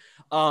episode,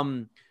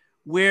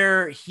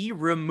 where he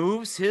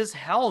removes his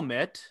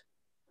helmet.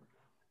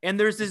 And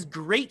there's this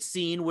great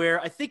scene where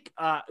I think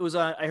I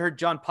heard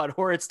John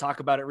Podhoretz talk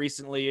about it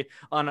recently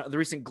on the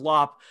recent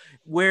Glop,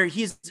 where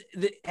has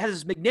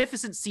this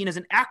magnificent scene as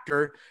an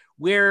actor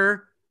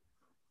where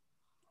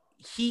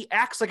he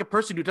acts like a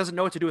person who doesn't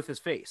know what to do with his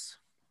face.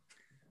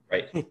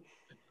 Right.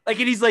 Like,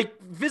 and he's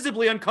like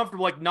visibly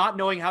uncomfortable, like not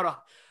knowing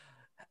how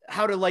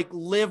to like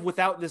live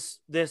without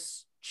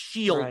this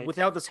shield, right,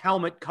 without this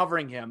helmet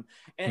covering him.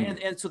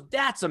 And so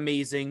that's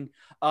amazing.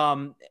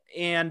 And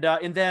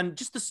then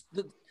just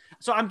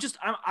so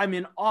I'm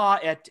in awe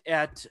at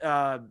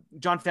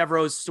Jon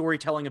Favreau's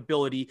storytelling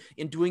ability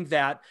in doing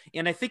that.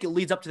 And I think it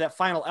leads up to that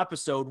final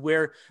episode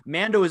where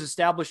Mando has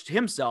established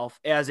himself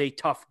as a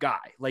tough guy.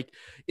 Like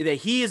that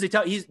he's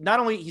not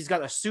only, he's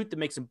got a suit that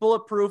makes him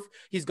bulletproof,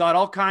 he's got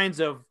all kinds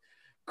of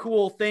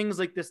cool things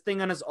like this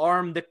thing on his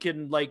arm that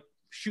can like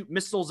shoot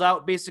missiles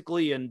out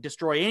basically and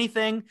destroy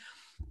anything.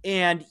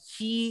 And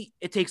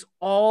it takes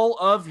all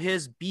of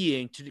his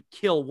being to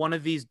kill one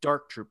of these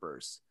dark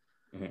troopers.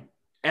 Mm-hmm.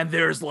 And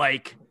there's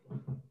like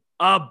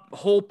a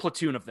whole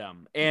platoon of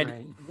them.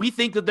 And we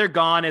think that they're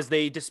gone as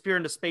they disappear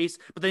into space.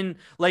 But then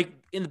like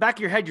in the back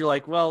of your head, you're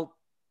like, well,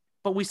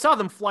 but we saw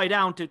them fly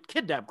down to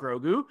kidnap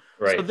Grogu.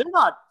 Right. So they're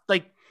not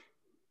like,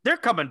 they're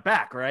coming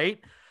back. Right.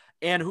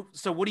 And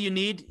so what do you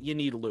need? You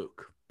need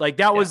Luke. Like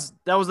that was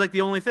like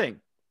the only thing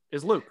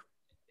is Luke.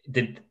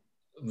 One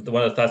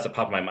of the thoughts that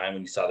popped in my mind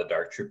when you saw the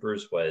Dark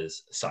Troopers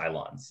was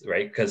Cylons,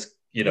 right? Because,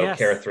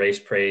 Kara Thrace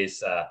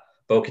plays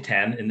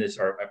Bo-Katan in this,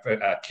 or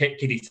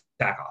Katie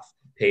Sackhoff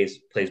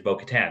plays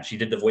Bo-Katan. She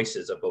did the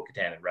voices of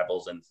Bo-Katan in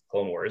Rebels and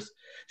Clone Wars.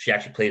 She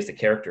actually plays the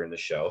character in the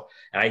show.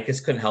 And I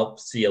just couldn't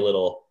help see a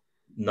little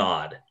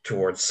nod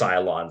towards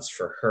Cylons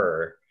for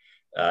her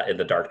in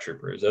the Dark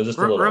Troopers. It was just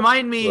a little.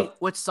 Remind me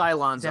what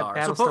Cylons are.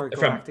 From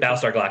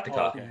Battlestar Galactica.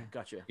 Oh, okay,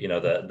 gotcha.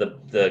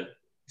 The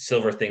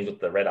silver things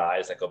with the red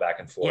eyes that go back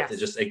and forth.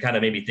 Yes. It kind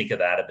of made me think of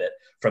that a bit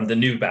from the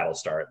new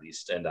Battlestar, at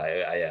least. And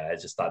I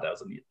just thought that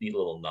was a neat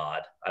little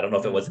nod. I don't know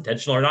if it was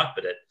intentional or not,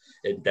 but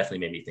it definitely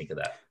made me think of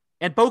that.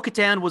 And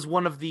Bo-Katan was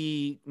one of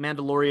the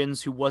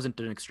Mandalorians who wasn't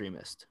an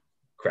extremist.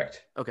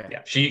 Correct. Okay.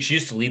 Yeah. She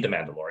used to lead the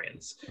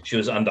Mandalorians. She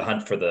was on the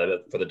hunt for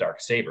the dark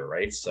saber,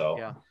 right?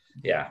 So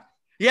yeah.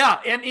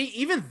 And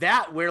even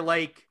that, where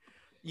like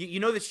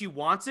you know that she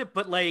wants it,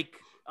 but like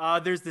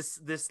there's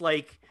this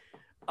like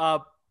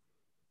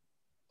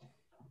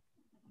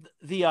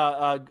the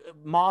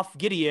Moff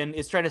Gideon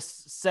is trying to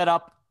set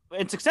up,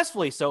 and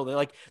successfully so,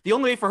 like the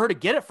only way for her to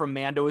get it from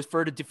Mando is for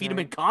her to defeat him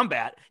in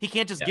combat. He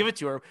can't just give it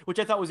to her, which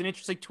I thought was an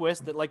interesting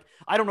twist. That like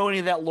I don't know any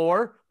of that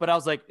lore, but I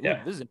was like,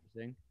 this is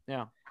interesting.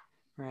 Yeah.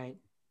 Right.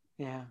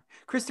 Yeah.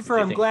 Christopher,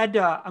 I'm glad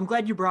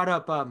you brought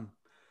up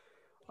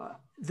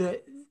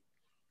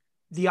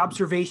the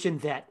observation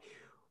that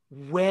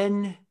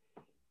when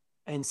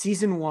in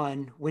season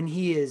 1, when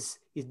he is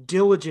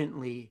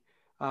diligently,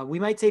 we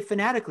might say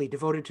fanatically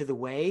devoted to the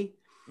way,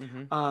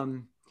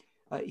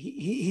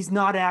 he's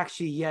not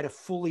actually yet a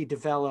fully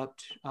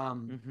developed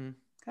kind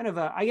of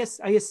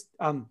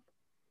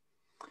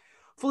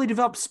fully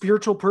developed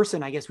spiritual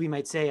person, I guess we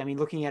might say. I mean,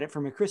 looking at it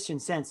from a Christian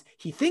sense,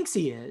 he thinks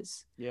he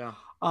is. Yeah.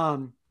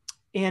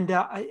 And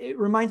it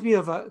reminds me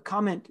of a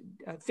comment,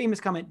 a famous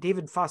comment.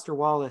 David Foster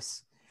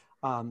Wallace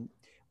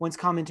once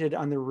commented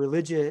on the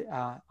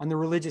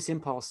religious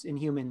impulse in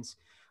humans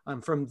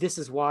from This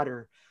Is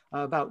Water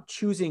about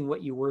choosing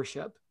what you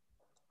worship.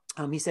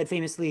 He said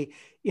famously,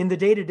 in the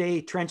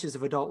day-to-day trenches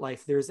of adult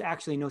life, there's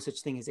actually no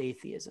such thing as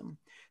atheism.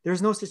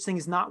 There's no such thing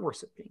as not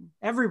worshiping.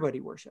 Everybody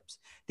worships.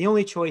 The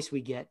only choice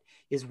we get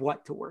is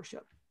what to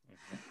worship.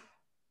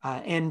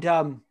 And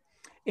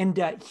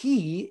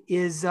he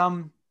is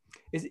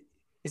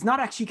not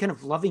actually kind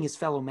of loving his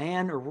fellow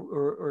man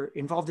or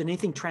involved in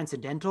anything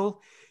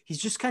transcendental.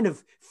 He's just kind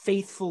of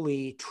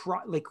faithfully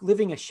like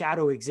living a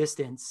shadow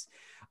existence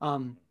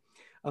of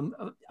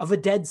a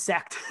dead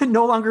sect,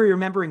 no longer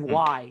remembering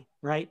why,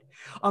 right?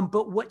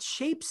 But what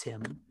shapes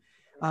him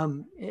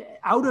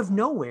out of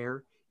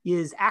nowhere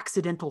is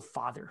accidental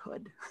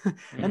fatherhood.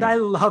 And I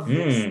love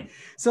this.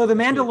 So the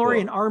Mandalorian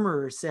really cool.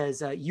 Armorer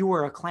says, you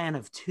are a clan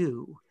of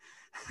two.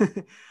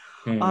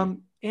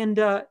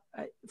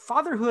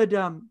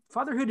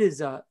 Fatherhood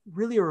is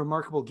really a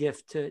remarkable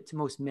gift to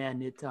most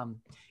men.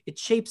 It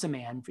shapes a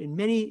man in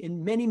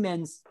many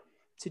men's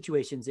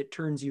situations. It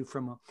turns you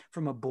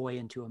from a boy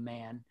into a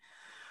man.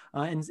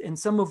 And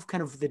some of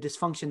kind of the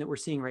dysfunction that we're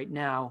seeing right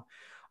now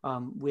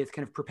with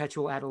kind of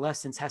perpetual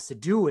adolescence has to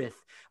do with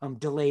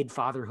delayed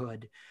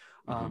fatherhood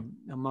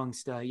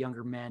amongst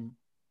younger men.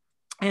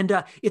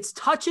 And it's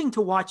touching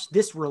to watch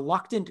this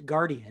reluctant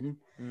guardian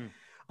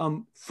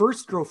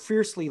first grow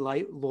fiercely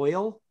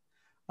loyal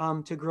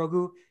to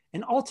Grogu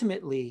and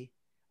ultimately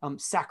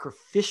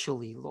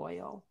sacrificially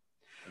loyal,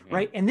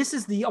 right? And this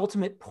is the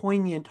ultimate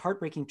poignant,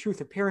 heartbreaking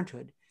truth of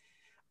parenthood.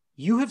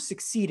 You have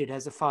succeeded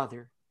as a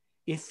father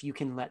if you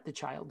can let the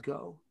child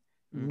go,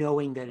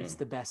 knowing that it's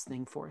the best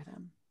thing for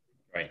them.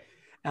 Right.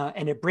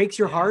 And it breaks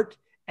your heart,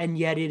 and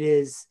yet it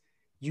is,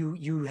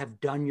 you have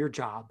done your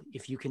job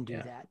if you can do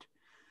that.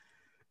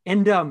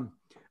 And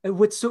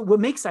what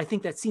makes, I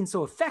think, that scene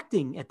so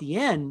affecting at the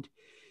end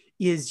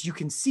is you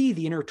can see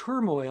the inner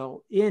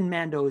turmoil in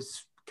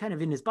Mando's, kind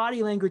of in his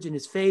body language, in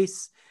his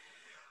face.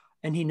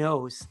 And he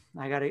knows,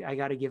 I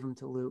gotta give him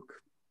to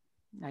Luke.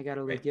 I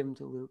gotta give him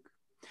to Luke.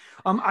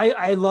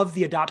 I love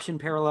the adoption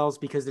parallels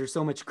because there's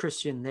so much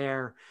Christian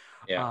there.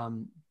 Yeah.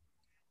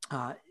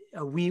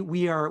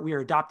 We are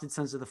adopted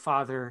sons of the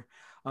Father.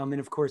 And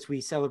of course we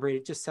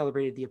just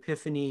celebrated the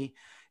Epiphany,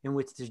 in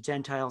which the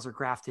Gentiles are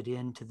grafted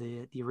into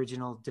the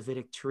original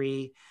Davidic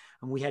tree.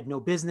 And we had no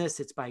business,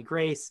 it's by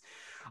grace.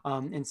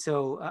 And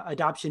so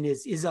adoption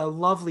is a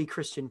lovely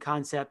Christian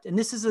concept. And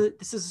this is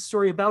a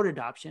story about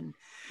adoption.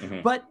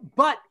 But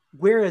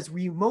whereas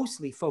we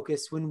mostly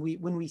focus when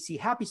we see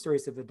happy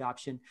stories of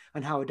adoption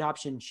on how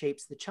adoption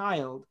shapes the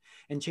child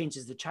and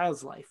changes the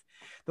child's life,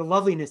 the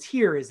loveliness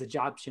here is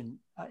adoption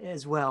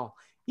as well,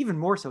 even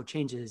more so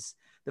changes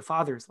the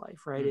father's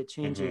life, right? It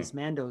changes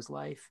Mando's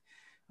life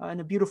in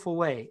a beautiful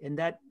way. And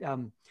that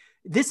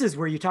this is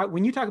where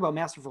when you talk about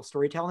masterful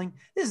storytelling,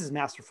 this is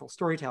masterful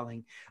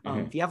storytelling,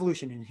 the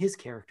evolution in his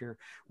character,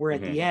 where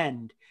at the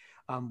end,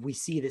 we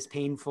see this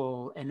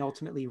painful and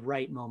ultimately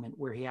right moment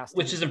where he has to.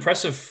 Which is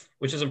impressive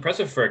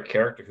for a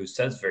character who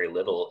says very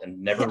little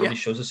and never really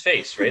shows his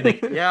face, right? Like,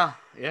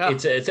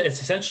 it's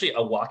essentially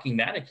a walking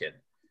mannequin.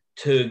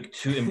 To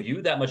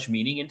imbue that much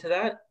meaning into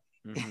that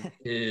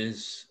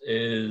is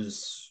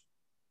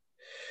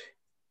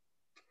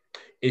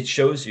it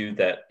shows you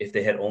that if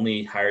they had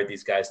only hired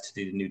these guys to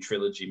do the new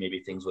trilogy, maybe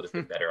things would have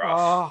been better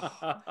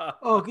off.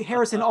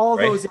 Harrison, all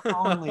those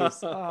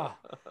onlys.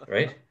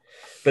 Right.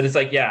 But it's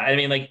like, I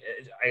mean, like,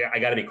 I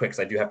got to be quick because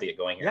I do have to get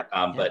going here.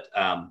 But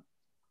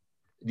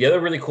the other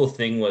really cool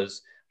thing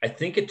was, I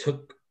think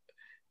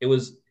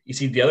you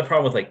see, the other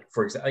problem with, like,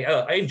 for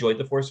example, I enjoyed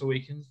The Force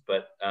Awakens,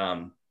 but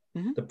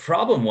the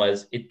problem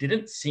was it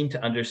didn't seem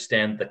to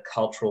understand the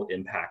cultural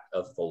impact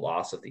of the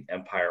loss of the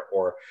Empire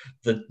or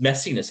the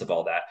messiness of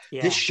all that.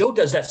 This show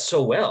does that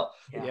so well.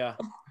 The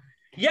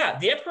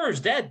Emperor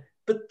is dead,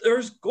 but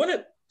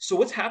so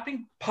what's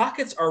happening?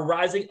 Pockets are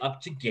rising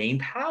up to gain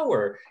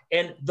power,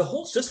 and the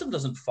whole system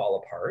doesn't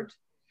fall apart.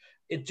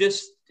 It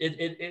just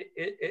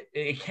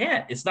it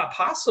can't. It's not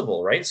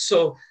possible, right?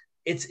 So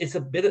it's a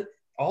bit of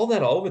all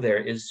that over there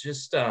is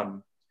just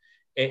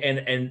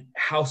and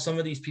how some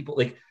of these people,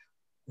 like,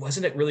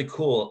 wasn't it really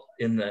cool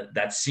in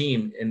that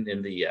scene in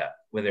the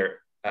when they're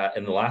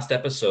in the last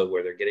episode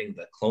where they're getting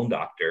the clone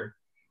doctor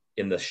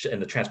in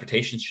the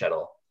transportation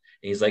shuttle,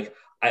 and he's like,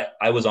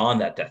 I was on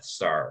that Death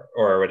Star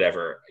or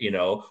whatever,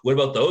 what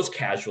about those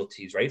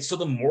casualties, right? So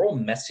the moral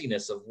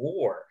messiness of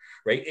war,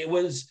 right?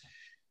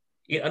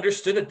 It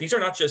understood that these are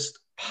not just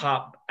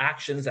pop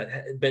actions,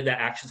 but that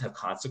actions have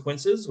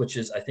consequences, which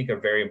is, I think, a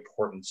very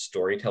important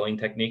storytelling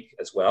technique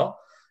as well.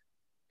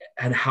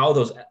 And how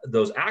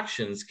those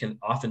actions can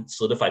often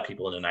solidify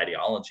people in an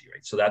ideology,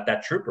 right? So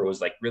that trooper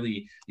was like,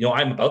 really,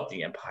 I'm about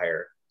the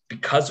Empire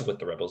because of what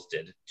the rebels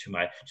did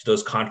to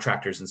those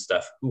contractors and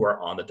stuff who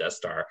are on the Death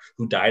Star,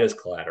 who died as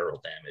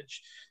collateral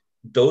damage.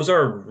 Those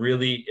are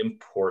really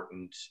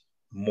important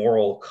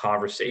moral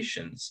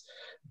conversations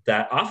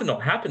that often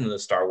don't happen in the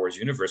Star Wars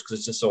universe because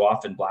it's just so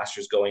often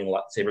blasters going,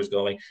 lightsabers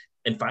going.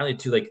 And finally,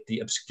 to like the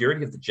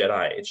obscurity of the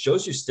Jedi, it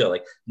shows you still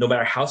like no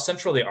matter how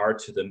central they are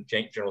to the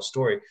general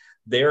story,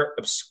 they're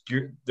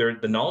obscure. The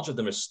knowledge of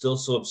them is still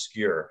so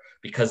obscure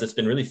because it's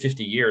been really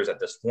 50 years at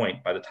this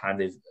point by the time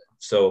they've.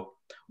 So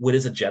what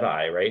is a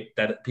Jedi, right?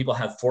 That people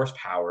have force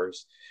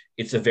powers.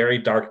 It's a very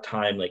dark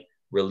time, like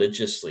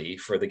religiously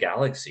for the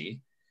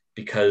galaxy,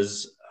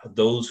 because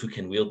those who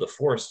can wield the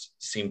force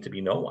seem to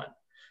be no one.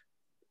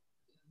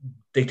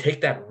 They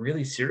take that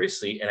really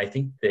seriously, and I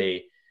think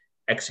they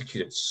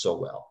execute it so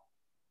well.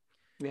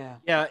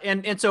 Yeah,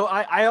 and so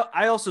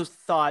I also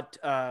thought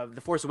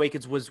The Force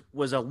Awakens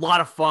was a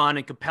lot of fun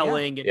and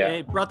compelling, and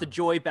it brought the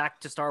joy back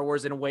to Star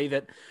Wars in a way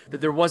that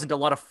there wasn't a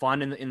lot of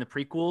fun in the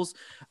prequels,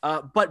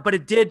 but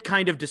it did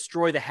kind of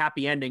destroy the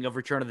happy ending of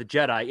Return of the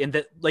Jedi, in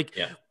that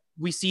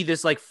we see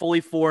this like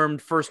fully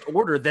formed First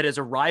Order that is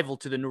a rival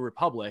to the New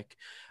Republic,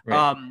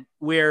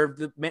 where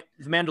the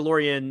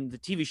Mandalorian, the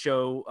TV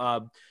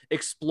show,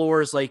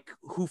 explores like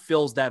who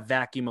fills that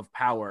vacuum of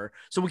power.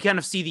 So we kind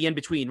of see the in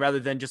between rather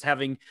than just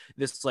having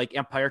this like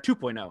Empire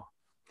 2.0.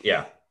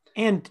 Yeah,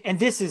 and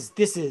this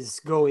is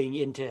going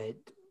into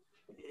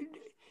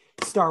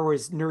Star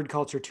Wars nerd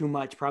culture too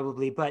much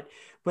probably, but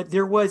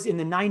there was in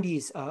the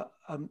 90s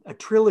a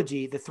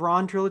trilogy, the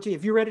Thrawn trilogy.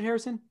 Have you read it,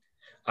 Harrison?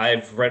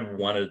 I've read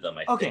one of them,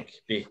 I think.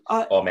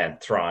 Oh man,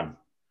 Thrawn.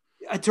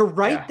 To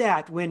write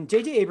that, when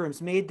J.J. Abrams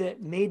made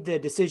the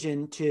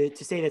decision to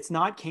say that's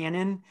not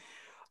canon,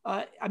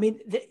 I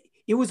mean,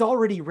 it was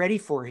already ready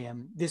for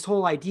him. This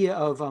whole idea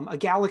of a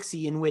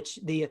galaxy in which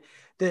the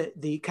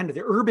kind of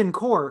the urban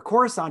core,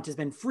 Coruscant, has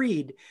been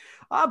freed,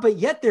 but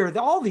yet there are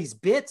all these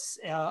bits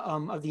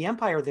of the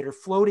Empire that are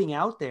floating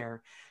out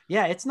there.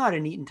 Yeah, it's not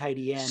a neat and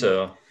tidy end.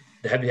 So,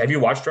 have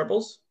you watched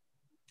Rebels?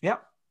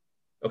 Yep.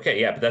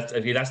 Okay, yeah, but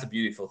that's the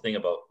beautiful thing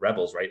about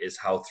Rebels, right? Is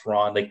how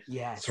Thrawn,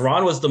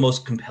 Thrawn was the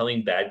most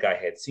compelling bad guy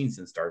I had seen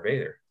since Darth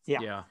Vader.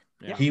 Yeah.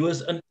 He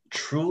was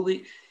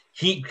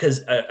because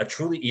a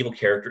truly evil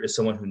character is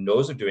someone who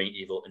knows they're doing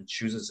evil and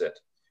chooses it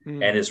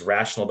and is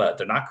rational about it.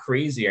 They're not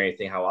crazy or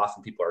anything. How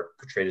often people are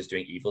portrayed as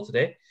doing evil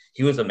today.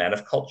 He was a man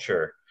of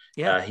culture.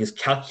 Yeah, he's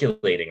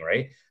calculating,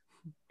 right?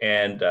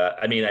 And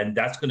and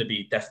that's going to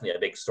be definitely a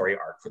big story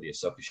arc for the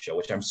Ahsoka show,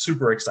 which I'm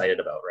super excited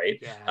about, right?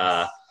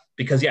 Yes.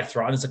 Because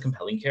Thrawn is a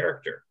compelling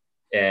character,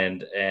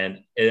 and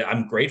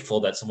I'm grateful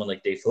that someone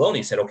like Dave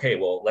Filoni said, okay,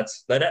 well,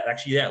 let's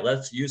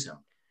use him.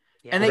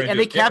 Yeah. And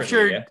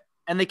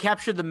they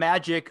captured the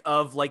magic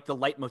of like the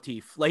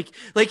leitmotif, like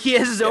he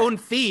has his own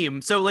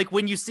theme. So like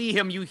when you see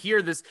him, you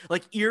hear this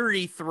like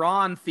eerie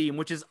Thrawn theme,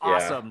 which is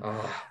awesome.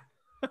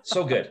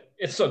 So good.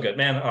 It's so good,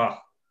 man.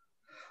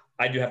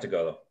 I do have to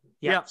go though.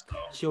 Yeah. So.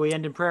 Shall we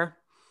end in prayer?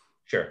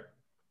 Sure.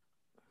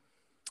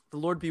 The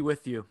Lord be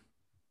with you.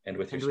 And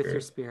with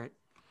your spirit.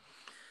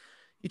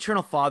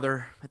 Eternal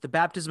Father, at the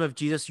baptism of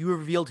Jesus, you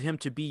revealed him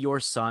to be your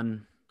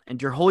Son,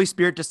 and your Holy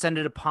Spirit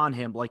descended upon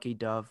him like a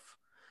dove.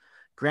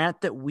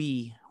 Grant that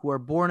we, who are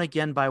born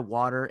again by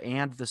water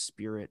and the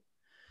Spirit,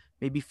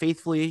 may be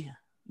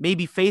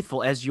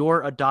faithful as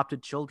your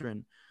adopted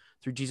children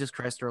through Jesus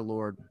Christ our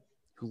Lord,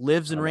 who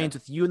lives and reigns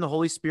with you in the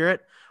Holy Spirit,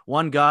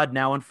 one God,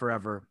 now and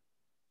forever.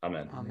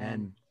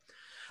 Amen.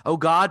 O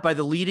God, by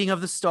the leading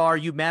of the star,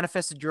 you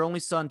manifested your only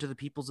Son to the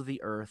peoples of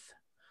the earth.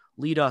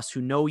 Lead us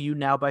who know you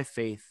now by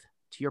faith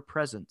to your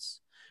presence,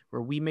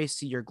 where we may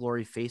see your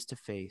glory face to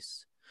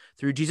face.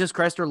 Through Jesus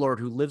Christ our Lord,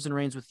 who lives and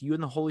reigns with you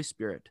in the Holy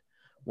Spirit,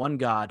 one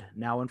God,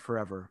 now and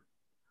forever.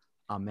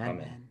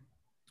 Amen.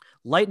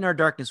 Lighten our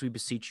darkness, we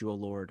beseech you, O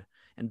Lord,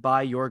 and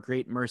by your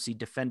great mercy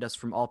defend us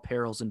from all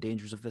perils and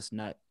dangers of this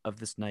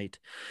night.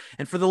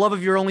 And for the love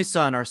of your only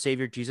Son, our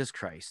Savior, Jesus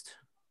Christ.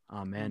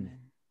 Amen.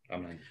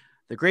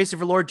 The grace of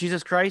our Lord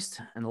Jesus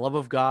Christ and the love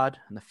of God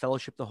and the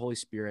fellowship of the Holy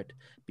Spirit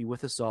be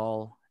with us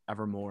all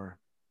evermore.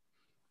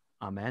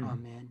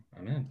 Amen.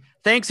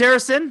 Thanks,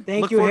 Harrison.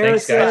 Thank you,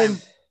 Harrison.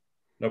 Thanks,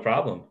 no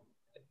problem.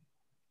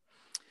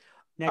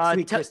 Next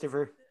week,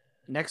 Christopher.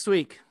 Next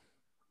week.